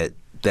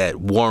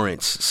that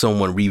warrants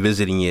someone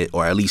revisiting it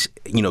or at least,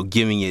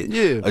 giving it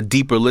a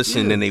deeper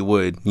listen than they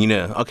would,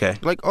 okay.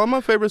 Like all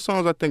my favorite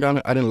songs, I think I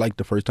didn't like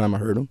the first time I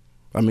heard them.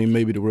 I mean,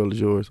 maybe The World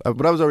Is Yours.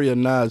 But I was already a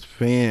Nas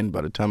fan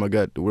by the time I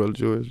got The World Is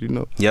Yours,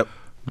 Yep.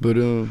 But,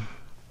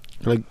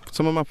 like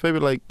some of my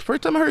favorite, like the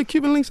first time I heard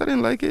Cuban Links, I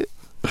didn't like it.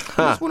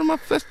 It's one of my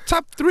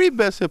top 3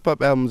 best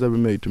hip-hop albums ever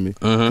made to me.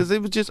 Because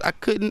it was just,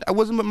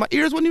 my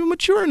ears weren't even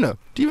mature enough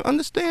to even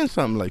understand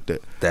something like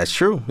that. That's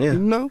true,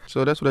 yeah.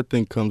 So that's what I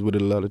think comes with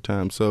it a lot of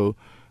times. So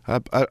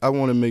I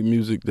want to make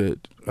music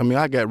that,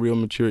 I got real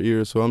mature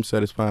ears, so I'm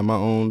satisfying my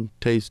own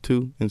taste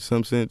too, in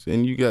some sense.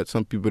 And you got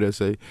some people that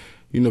say,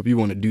 if you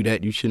want to do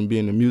that, you shouldn't be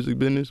in the music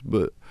business.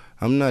 But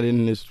I'm not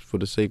in this for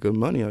the sake of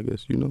money, I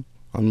guess,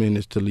 I'm in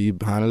this to leave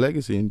behind a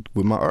legacy and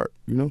with my art,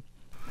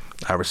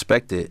 I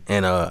respect it,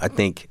 and I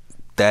think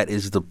that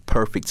is the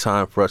perfect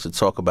time for us to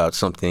talk about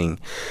something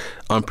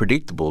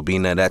unpredictable,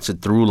 being that that's a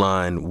through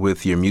line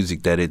with your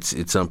music, that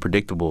it's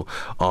unpredictable.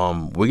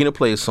 We're going to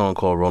play a song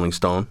called Rolling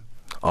Stone,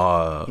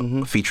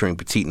 featuring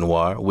Petite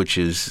Noir, which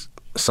is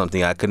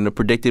something I couldn't have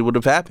predicted would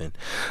have happened.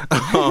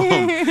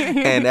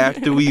 And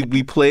after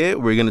we play it,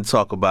 we're going to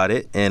talk about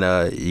it, and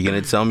you're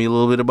going to tell me a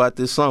little bit about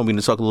this song. We're going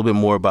to talk a little bit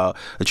more about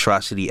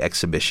Atrocity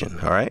Exhibition,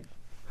 all right?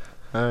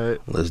 All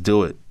right. Let's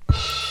do it.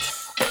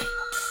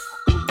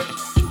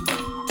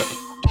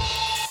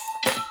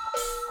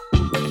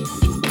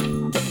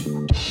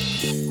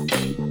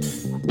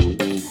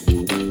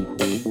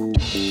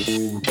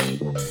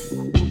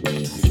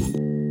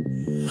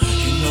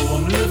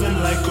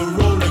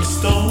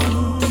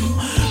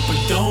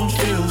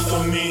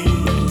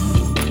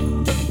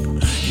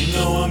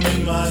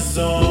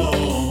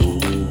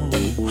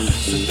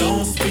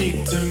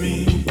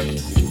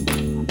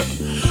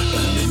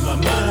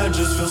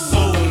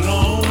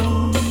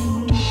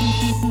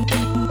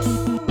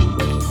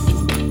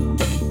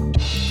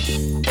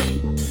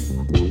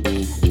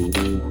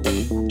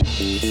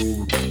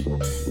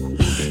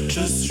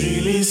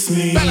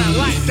 But I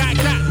like that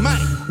got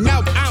money.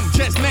 No, I'm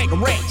just nigga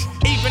rich.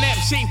 Even if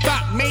she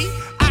fuck me,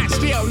 I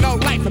still know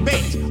life a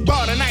bitch.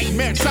 Bought a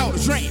nightmare, sold a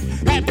dream.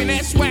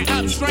 Happiness went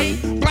upstream.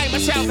 Blame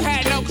myself,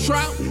 had no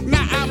control.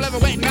 Now I'm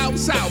living with no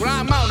soul.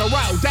 I'm on a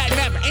road that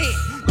never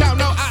ends. Don't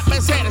know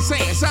opposite of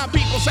sin. Some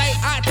people say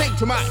I think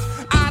too much.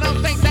 I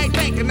don't think they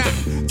think enough.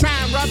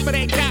 Time rough, but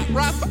it got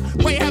rougher.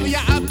 Way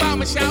heavier up on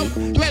my show.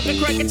 Living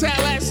cricket till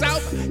it's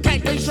soap.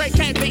 Can't think straight,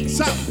 can't think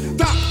so.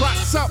 Dark bright,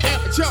 so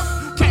immature.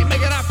 Can't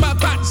make it up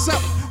about the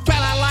soap.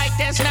 Fella like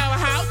this, never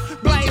how.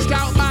 Blazed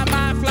out my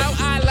mind flow.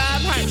 I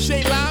love her,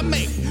 she love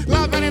me.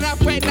 Loving it up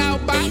with no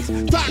box.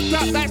 Fucked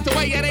up, that's the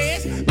way it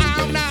is. I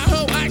don't know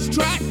who I should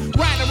try.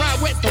 Riding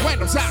around with the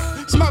windows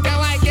out. Smoking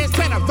like it's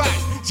 10 of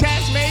us.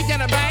 Chest me in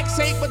the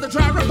backseat with the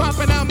driver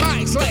bumping on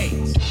my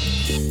sleeves.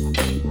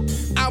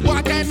 I'm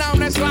walking on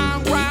this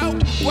long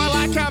road. Will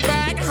I come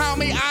back,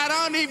 homie? I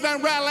don't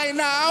even really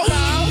know.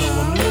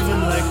 I'm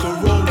living like a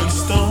rolling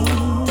stone,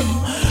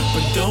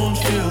 but don't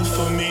feel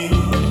for me.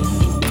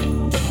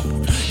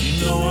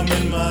 I'm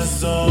in my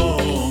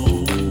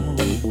zone,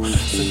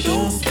 so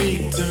don't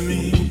speak to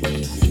me.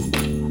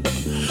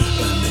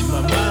 And in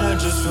my mind I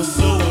just feel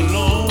so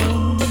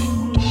alone.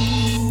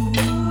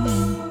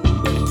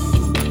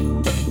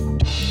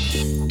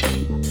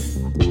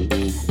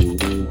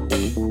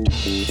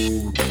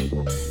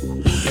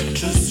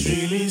 Just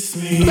release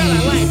me. Feel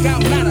like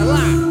I'm not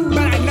alive,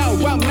 but I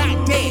know I'm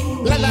not dead.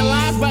 Living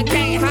lies but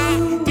can't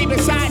hide. Deep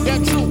inside the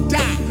truth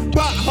die,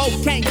 but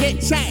hope can't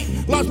get changed.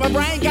 Lost my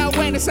brain,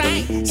 going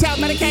insane.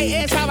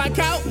 Self-medicate is how I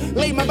cope.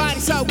 Leave my body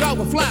so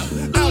overflow.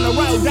 On the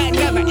road that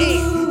never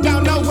ends.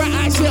 Don't know where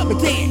I should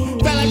begin.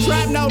 Feeling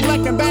trapped, no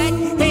looking back.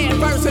 Head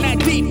first in that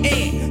deep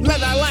end.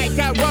 Living like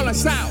a rolling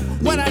stone.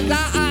 When I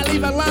die, I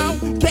leave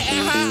alone. Getting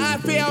high, I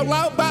feel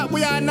low, but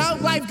we all know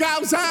life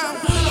goes on.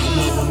 I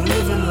know I'm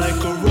living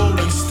like a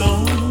rolling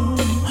stone,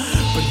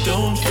 but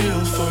don't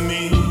feel for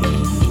me.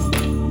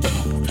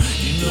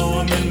 You know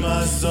I'm in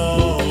my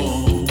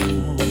zone,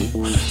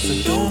 so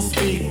don't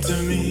speak to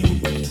me.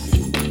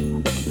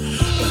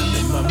 And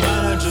in my mind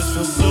I just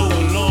feel so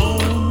alone.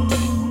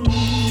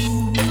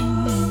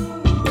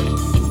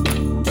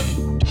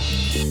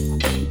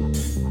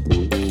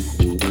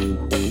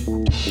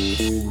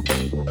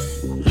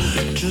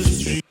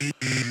 Just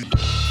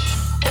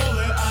all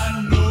that I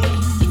know,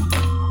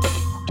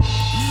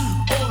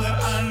 all that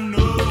I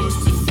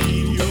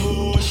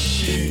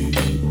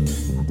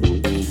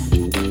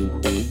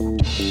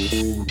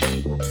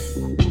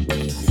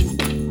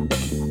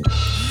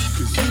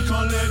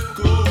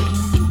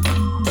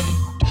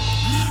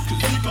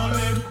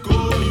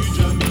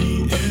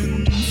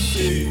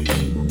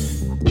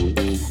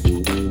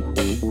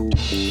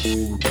But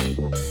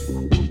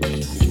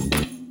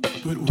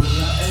will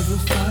I ever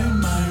find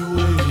my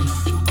way?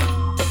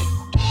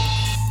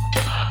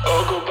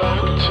 I'll go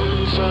back to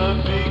the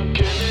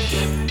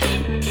beginning.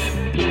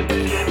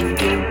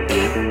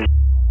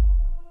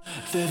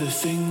 They're the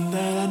thing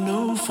that I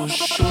know for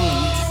sure.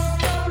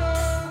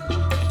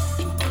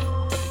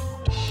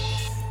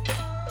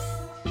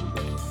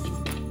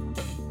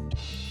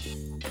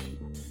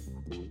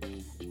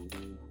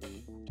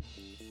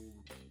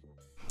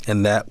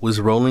 And that was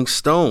Rolling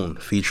Stone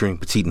featuring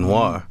Petit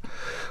Noir.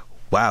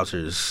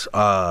 Wowzers.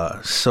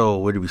 So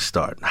where do we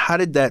start? How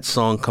did that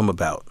song come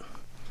about?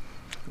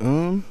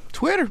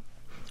 Twitter.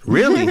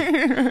 Really?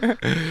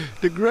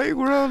 The great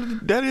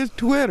world, that is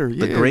Twitter.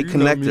 The great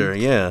connector,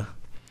 yeah.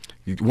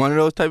 One of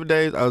those type of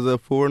days, I was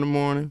up 4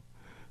 a.m.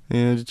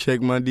 and just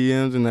checked my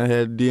DMs, and I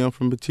had a DM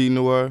from Petit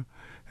Noir,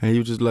 and he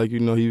was just like, he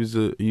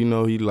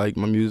liked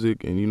my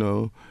music,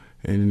 and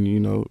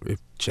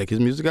check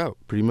his music out.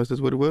 Pretty much that's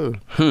what it was.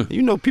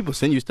 People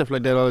send you stuff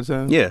like that all the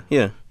time. Yeah.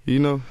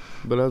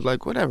 But I was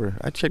like, whatever.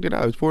 I checked it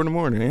out. It was 4 a.m.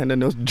 I had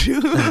nothing else to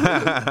do.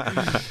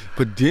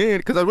 But then,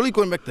 because I was really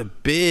going back to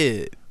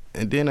bed,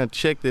 and then I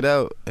checked it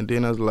out, and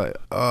then I was like,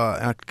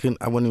 I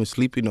wasn't even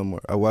sleepy no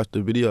more. I watched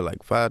the video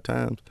like 5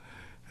 times,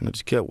 and I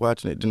just kept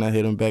watching it. Then I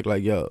hit him back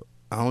like, yo,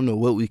 I don't know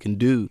what we can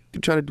do.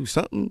 You try to do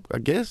something, I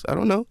guess. I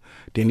don't know.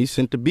 Then he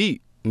sent the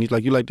beat, and he's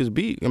like, you like this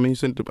beat? I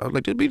was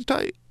like, this beat's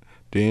tight.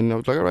 Then I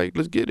was like, all right,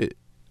 let's get it.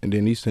 And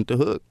then he sent the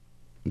hook.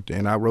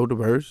 Then I wrote the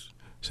verse,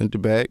 sent it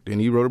back. Then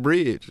he wrote a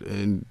bridge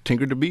and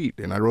tinkered the beat.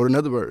 And I wrote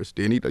another verse.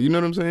 Then you know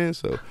what I'm saying?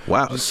 So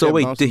wow. So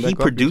wait, did he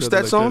produce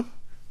that song?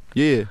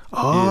 Yeah.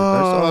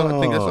 Oh. Yeah, I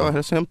think that's all.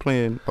 That's him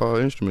playing all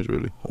instruments,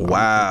 really.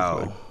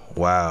 Wow.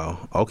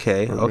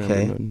 Okay.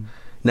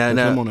 Now,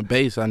 him on the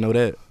bass, I know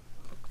that.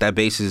 That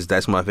bass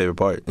that's my favorite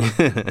part.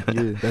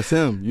 Yeah, that's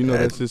him.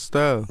 That's his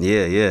style.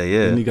 Yeah.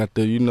 And he got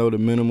the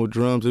minimal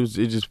drums.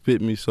 It just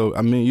fit me. So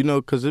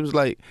because it was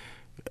like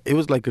I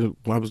was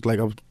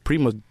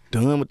pretty much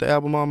done with the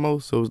album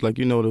almost. So it was like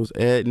those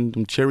adding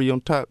them cherry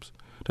on tops.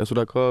 That's what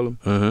I call them.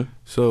 Mm-hmm.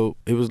 So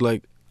it was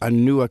like I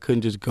knew I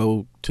couldn't just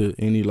go to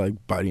any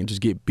body and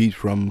just get beats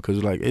from them,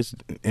 because it's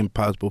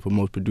impossible for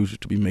most producers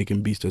to be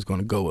making beats that's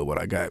gonna go with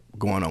what I got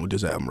going on with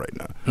this album right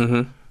now.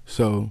 Mm-hmm.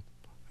 So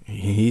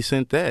he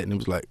sent that, and it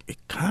was like, it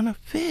kind of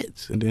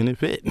fits, and then it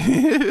fit.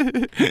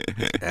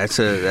 That's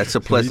a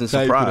pleasant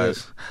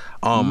surprise.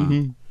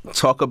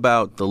 Talk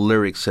about the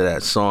lyrics to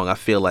that song. I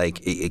feel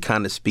like it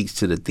kind of speaks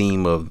to the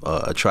theme of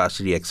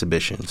Atrocity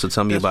Exhibition. So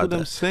tell me about that.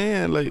 That's what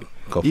I'm saying.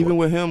 Even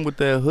with him with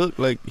that hook,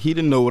 he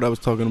didn't know what I was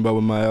talking about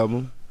with my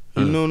album.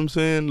 You know what I'm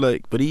saying?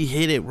 But he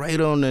hit it right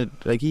on the,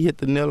 he hit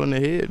the nail on the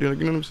head. You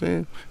know what I'm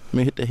saying?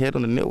 Hit the head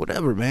on the nail,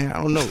 whatever, man.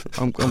 I don't know.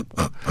 I'm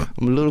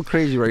a little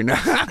crazy right now.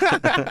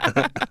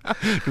 The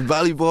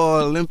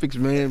volleyball Olympics,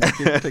 man.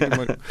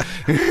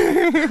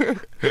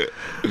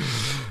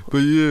 But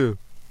yeah.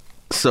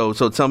 So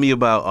tell me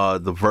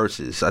about the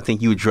verses. I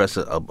think you address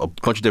a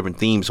bunch of different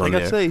themes on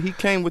there. Like I say, he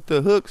came with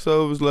the hook,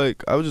 so it was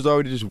like I was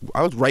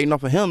writing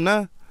off of him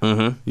now.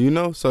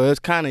 Mm-hmm. So it's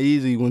kind of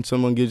easy when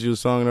someone gives you a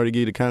song and already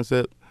give you the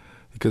concept,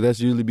 because that's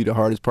usually be the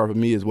hardest part for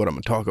me, is what I'm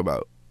gonna talk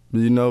about. But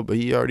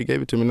he already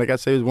gave it to me. Like I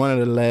say, it was one of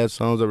the last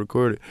songs I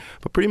recorded.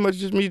 But pretty much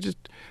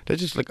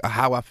that's just like a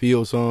how I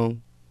feel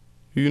song.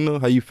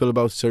 How you feel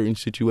about certain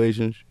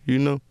situations.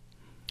 And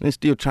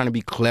still trying to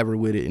be clever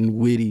with it and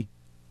witty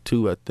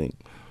too, I think.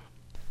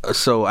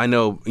 So I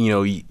know,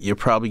 you're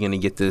probably going to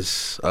get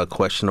this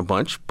question a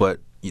bunch, but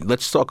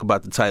let's talk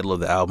about the title of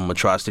the album,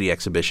 Atrocity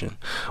Exhibition.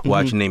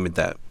 Why'd you name it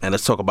that? And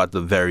let's talk about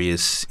the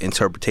various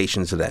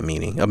interpretations of that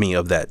meaning.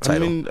 Of that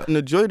title. In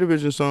the Joy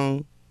Division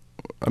song,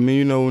 when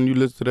you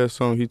listen to that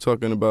song, he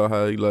talking about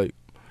how he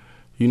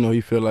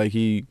he feel like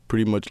he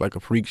pretty much like a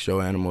freak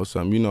show animal or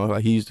something.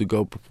 Like he used to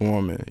go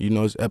perform, and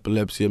his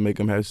epilepsy would make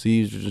him have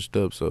seizures and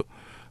stuff. So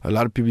a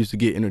lot of people used to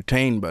get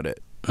entertained by that.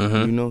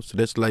 Mm-hmm. So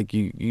that's like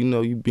you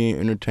being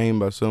entertained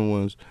by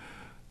someone's,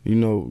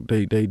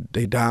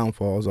 they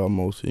downfalls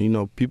almost.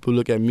 People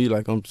look at me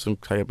like I'm some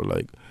type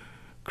of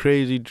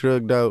crazy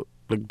drugged out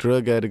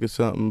drug addict or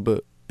something,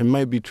 but it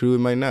might be true, it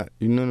might not.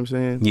 You know what I'm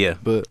saying? Yeah.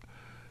 But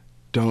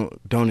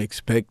don't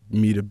expect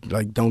me to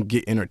don't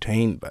get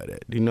entertained by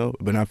that.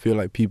 But I feel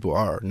like people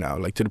are now,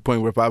 to the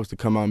point where if I was to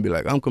come out and be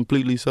like, I'm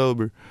completely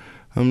sober,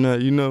 I'm not.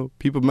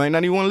 People might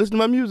not even want to listen to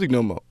my music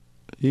no more.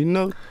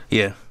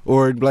 Yeah.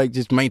 Or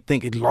just might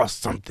think it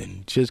lost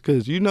something just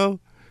because you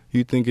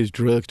think it's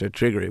drugs that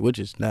trigger it, which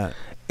it's not.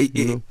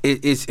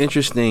 It's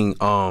interesting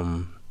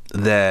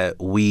that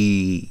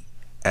we,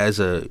 as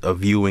a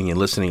viewing and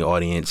listening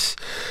audience,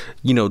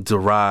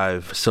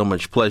 derive so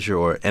much pleasure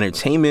or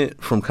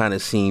entertainment from kind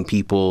of seeing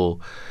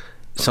people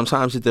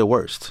sometimes at their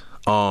worst.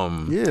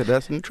 Yeah,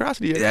 that's an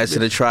atrocity exhibition. That's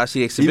an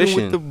atrocity exhibition.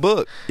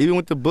 Even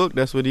with the book,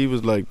 that's what he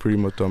was pretty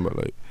much talking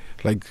about.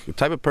 The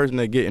type of person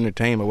that get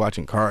entertained by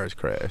watching cars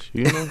crash,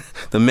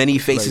 The many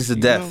faces of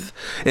death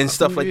and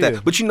stuff like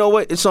that. But you know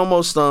what? It's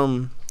almost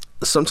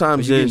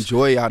sometimes you get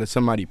joy out of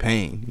somebody's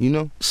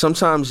pain.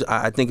 Sometimes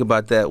I think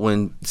about that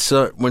when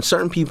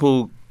certain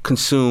people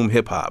consume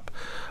hip hop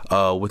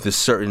with a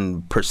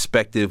certain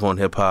perspective on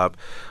hip hop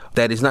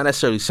that is not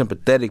necessarily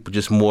sympathetic, but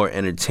just more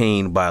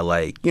entertained by,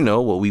 like, you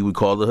know, what we would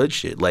call the hood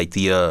shit, like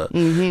the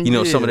you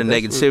know, some of the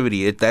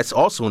negativity. That's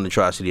also an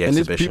Atrocity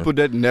Exhibition. And it's people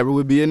that never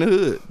would be in the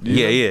hood.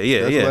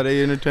 Yeah. That's why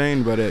they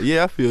entertained by that.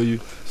 Yeah, I feel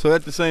you. So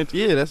at the same,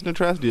 that's an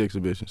Atrocity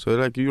Exhibition. So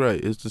like you're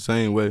right, it's the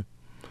same way.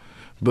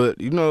 But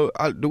you know,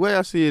 the way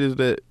I see it is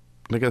that,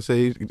 like I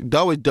say, it's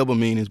always double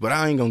meanings, but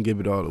I ain't gonna give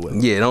it all away.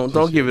 Yeah,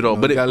 don't give it all. You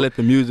know, but you gotta let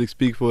the music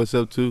speak for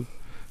itself too.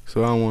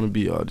 So I don't want to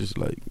be all just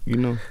like, you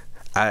know.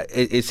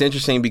 It's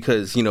interesting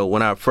because, you know,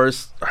 when I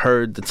first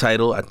heard the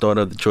title, I thought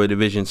of the Joy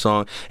Division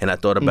song, and I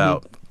thought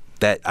about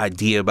that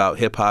idea about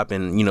hip hop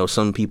and, you know,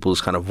 some people's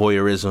kind of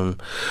voyeurism.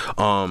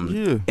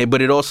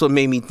 But it also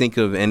made me think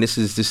of, and this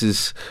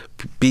is,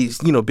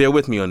 you know, bear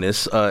with me on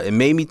this. It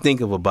made me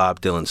think of a Bob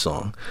Dylan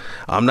song.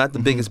 I'm not the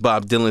biggest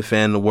Bob Dylan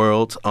fan in the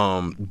world,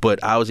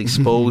 but I was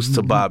exposed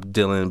to Bob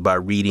Dylan by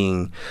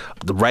reading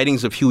the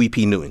writings of Huey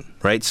P. Newton.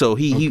 Right, so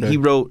he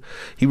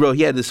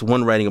had this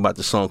one writing about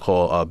the song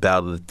called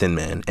 "Ballad of the Thin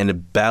Man," and the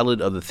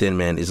Ballad of the Thin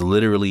Man is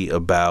literally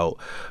about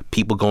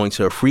people going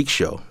to a freak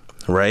show,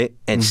 right,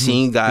 and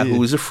seeing a guy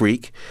who is a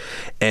freak,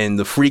 and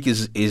the freak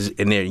is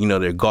and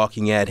they're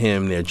gawking at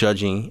him, they're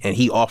judging, and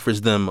he offers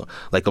them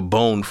like a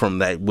bone from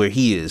that where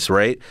he is,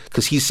 right,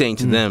 because he's saying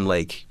to them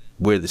like,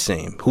 we're the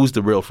same. Who's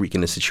the real freak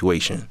in the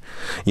situation?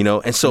 You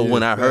know? And so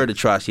when I heard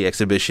Atrocity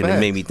Exhibition, it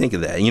made me think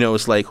of that. You know,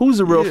 it's like, who's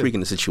the real freak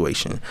in the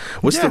situation?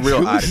 What's the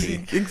real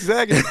oddity?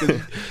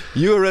 Exactly.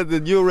 You'll rather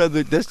and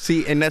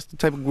that's the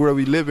type of world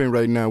we live in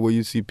right now, where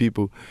you see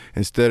people,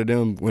 instead of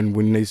them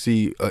when they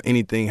see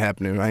anything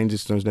happening, I ain't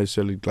just don't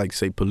necessarily like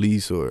say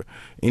police or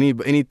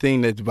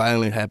anything that's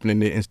violent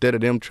happening, instead of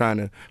them trying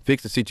to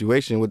fix the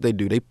situation, what they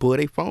do, they pull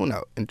their phone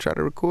out and try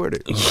to record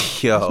it.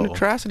 Yo. It's an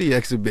Atrocity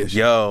Exhibition.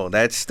 Yo,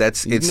 that's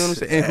you know what I'm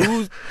saying?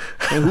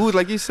 And who's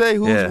like you say,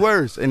 who's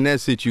worse in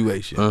that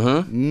situation?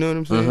 You know what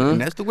I'm saying?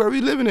 And that's the world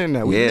we living in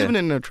now. We're living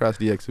in an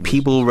Atrocity Exhibition.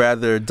 People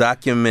rather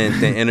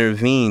document than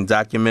intervene.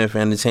 Document for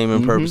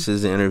entertainment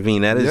purposes and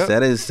intervene.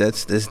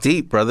 That's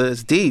deep, brother.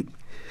 It's deep.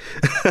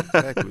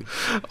 Exactly.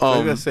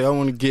 Like I say, I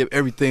want to give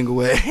everything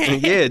away.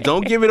 Yeah,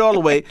 don't give it all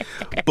away.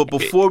 But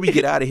before we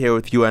get out of here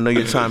with you, I know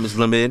your time is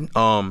limited.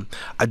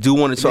 I do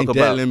want to talk about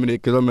that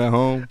limited because I'm at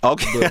home.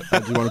 Okay, but I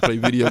just want to play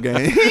video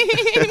games.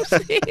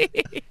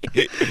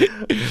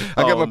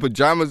 I got my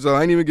pajamas on.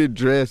 I didn't even get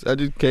dressed. I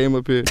just came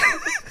up here.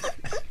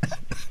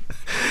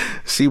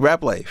 See,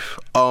 Rap Life.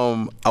 I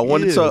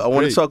want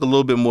to talk a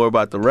little bit more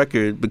about the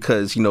record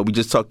because, you know, we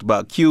just talked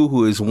about Q,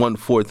 who is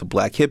 1/4 a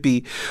Black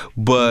Hippie,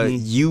 but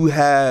you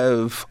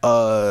have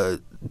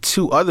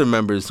two other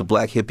members of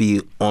Black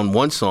Hippie on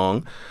one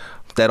song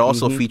that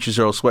also features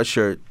Earl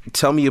Sweatshirt.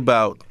 Tell me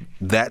about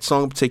that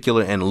song in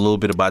particular and a little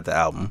bit about the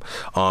album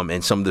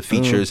and some of the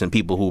features and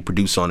people who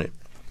produce on it.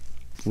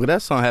 Well,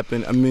 that song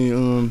happened. I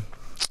mean,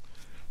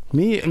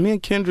 me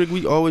and Kendrick,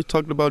 we always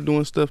talked about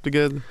doing stuff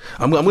together.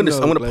 I'm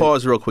gonna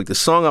pause real quick. The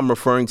song I'm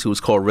referring to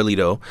is called "Really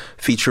Though,"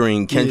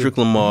 featuring Kendrick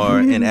Lamar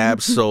and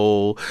Ab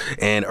Soul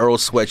and Earl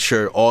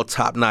Sweatshirt, all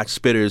top-notch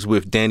spitters,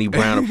 with Danny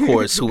Brown, of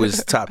course, who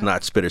is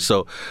top-notch spitter.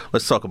 So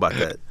let's talk about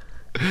that.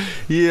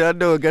 Yeah, I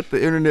know. I got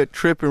the internet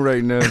tripping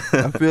right now.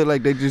 I feel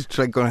like they just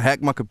like gonna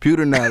hack my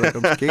computer now. Like,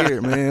 I'm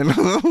scared, man.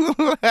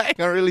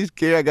 I'm really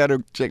scared. I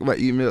gotta check my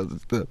emails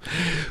and stuff.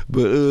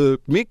 But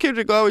me and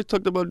Kendrick always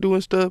talked about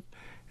doing stuff.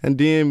 And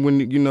then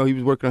when, you know, he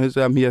was working on his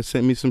album, he had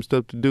sent me some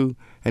stuff to do,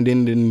 and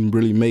then didn't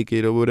really make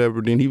it or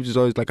whatever. Then he was just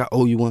always like, I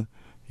owe you one,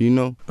 you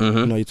know?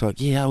 You know, he talk,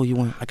 yeah, I owe you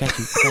one. I got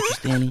you,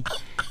 Stanley.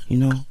 You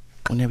know,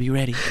 whenever you're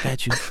ready, I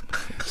got you.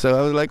 So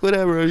I was like,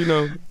 whatever, you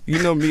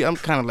know me, I'm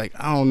kind of like,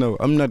 I don't know.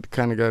 I'm not the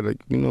kind of guy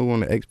like, you know,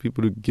 want to ask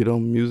people to get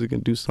on music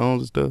and do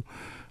songs and stuff.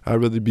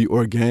 I'd rather be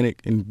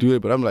organic and do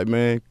it. But I'm like,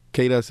 man,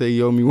 K-Dot say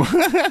you owe me one.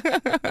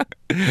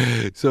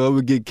 So I'm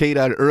going to get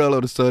K-Dot and Earl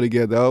on the song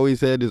together. I always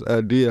had this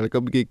idea, like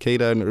I'm going to get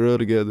K-Dot and Earl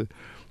together.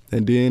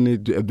 And then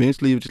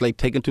eventually it was just like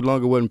taking too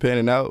long, it wasn't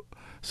panning out.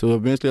 So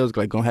eventually I was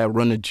like going to have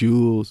Run the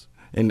Jewels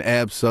and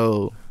Ab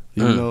Soul,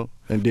 you know?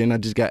 And then I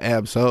just got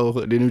Ab Soul.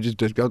 And then it was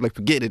just I was like,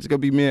 forget it, it's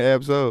going to be me and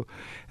Ab Soul.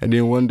 And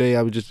then one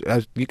day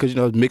because, you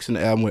know, I was mixing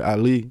the album with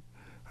Ali.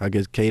 I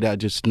guess K-Dot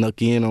just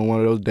snuck in on one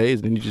of those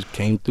days, and then he just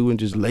came through and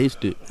just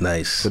laced it.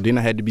 Nice. So then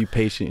I had to be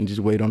patient and just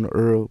wait on the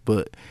Earl,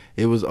 but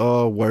it was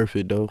all worth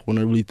it, though, when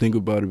I really think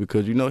about it,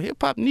 because, you know,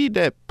 hip-hop need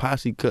that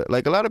posse cut.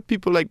 Like, a lot of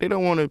people, like, they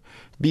don't want to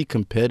be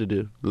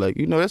competitive. Like,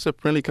 you know, that's a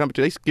friendly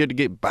competition. They scared to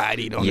get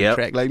bodied on the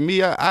track. Like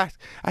me, I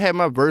had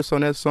my verse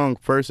on that song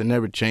first and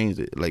never changed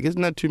it. Like, it's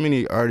not too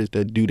many artists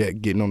that do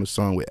that, getting on the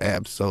song with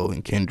Ab Soul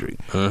and Kendrick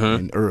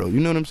and Earl. You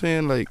know what I'm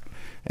saying? Like,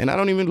 and I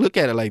don't even look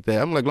at it like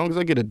that. I'm like, as long as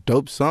I get a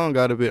dope song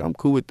out of it, I'm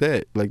cool with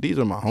that. Like, these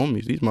are my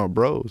homies. These my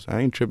bros. I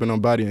ain't tripping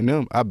on bodying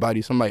them. I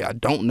body somebody I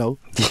don't know.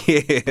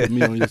 Yeah. Put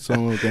me on your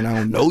song and I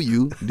don't know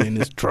you, then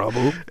it's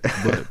trouble.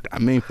 But, I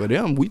mean, for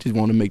them, we just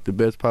want to make the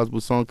best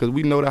possible song because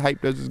we know the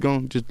hype that's just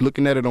going, just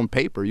looking at it on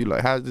paper, you're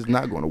like, how is this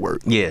not going to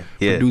work? Yeah,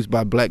 yeah. Produced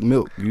by Black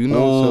Milk, you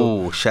know?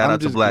 Oh, so shout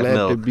out to Black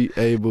Milk. I'm just glad to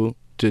be able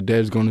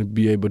that's gonna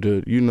be able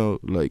to, you know,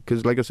 like,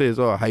 cause like I said, it's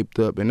all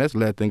hyped up, and that's the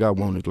last thing I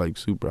want is like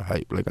super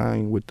hype. Like I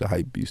ain't with the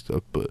hype beat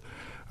stuff, but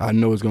I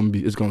know it's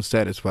gonna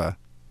satisfy.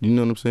 You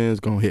know what I'm saying?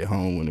 It's gonna hit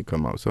home when it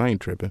come out. So I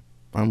ain't tripping.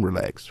 I'm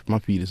relaxed. My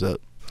feet is up.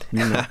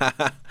 You know?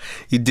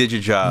 You did your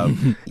job.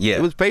 Yeah.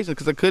 It was patient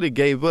because I could have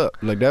gave up.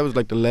 Like that was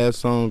like the last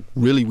song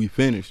really we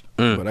finished.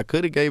 But I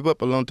could have gave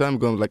up a long time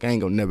ago. I was like, I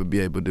ain't gonna never be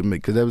able to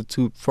make, because that was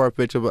too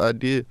far-fetched of an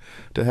idea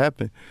to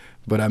happen.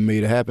 But I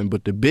made it happen.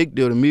 But the big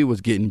deal to me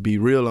was getting Be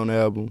Real on the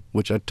album,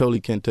 which I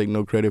totally can't take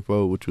no credit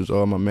for, which was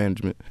all my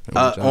management.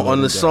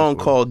 On the song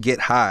called Get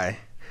High.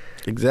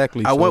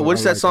 Exactly. What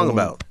is that song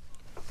about?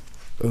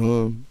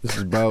 This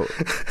is about.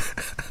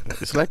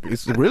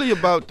 It's really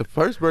about, the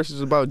first verse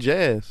is about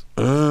jazz.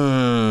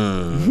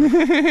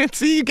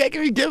 See, you can't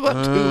give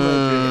up too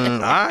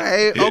much. All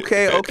right.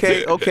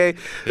 Okay.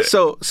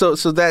 So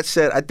that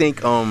said, I think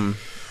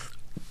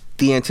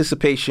the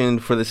anticipation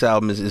for this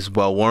album is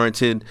well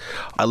warranted.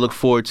 I look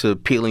forward to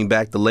peeling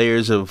back the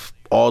layers of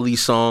all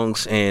these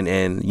songs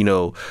and you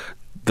know,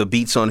 the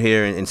beats on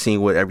here and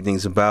seeing what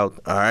everything's about.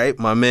 All right,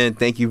 my man.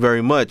 Thank you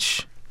very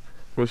much.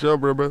 For sure,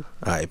 bro. All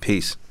right,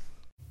 peace.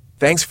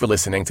 Thanks for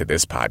listening to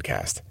this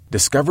podcast.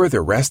 Discover the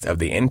rest of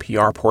the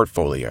NPR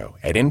portfolio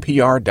at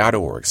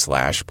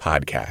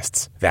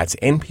npr.org/podcasts. That's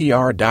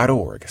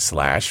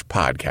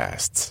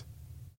npr.org/podcasts.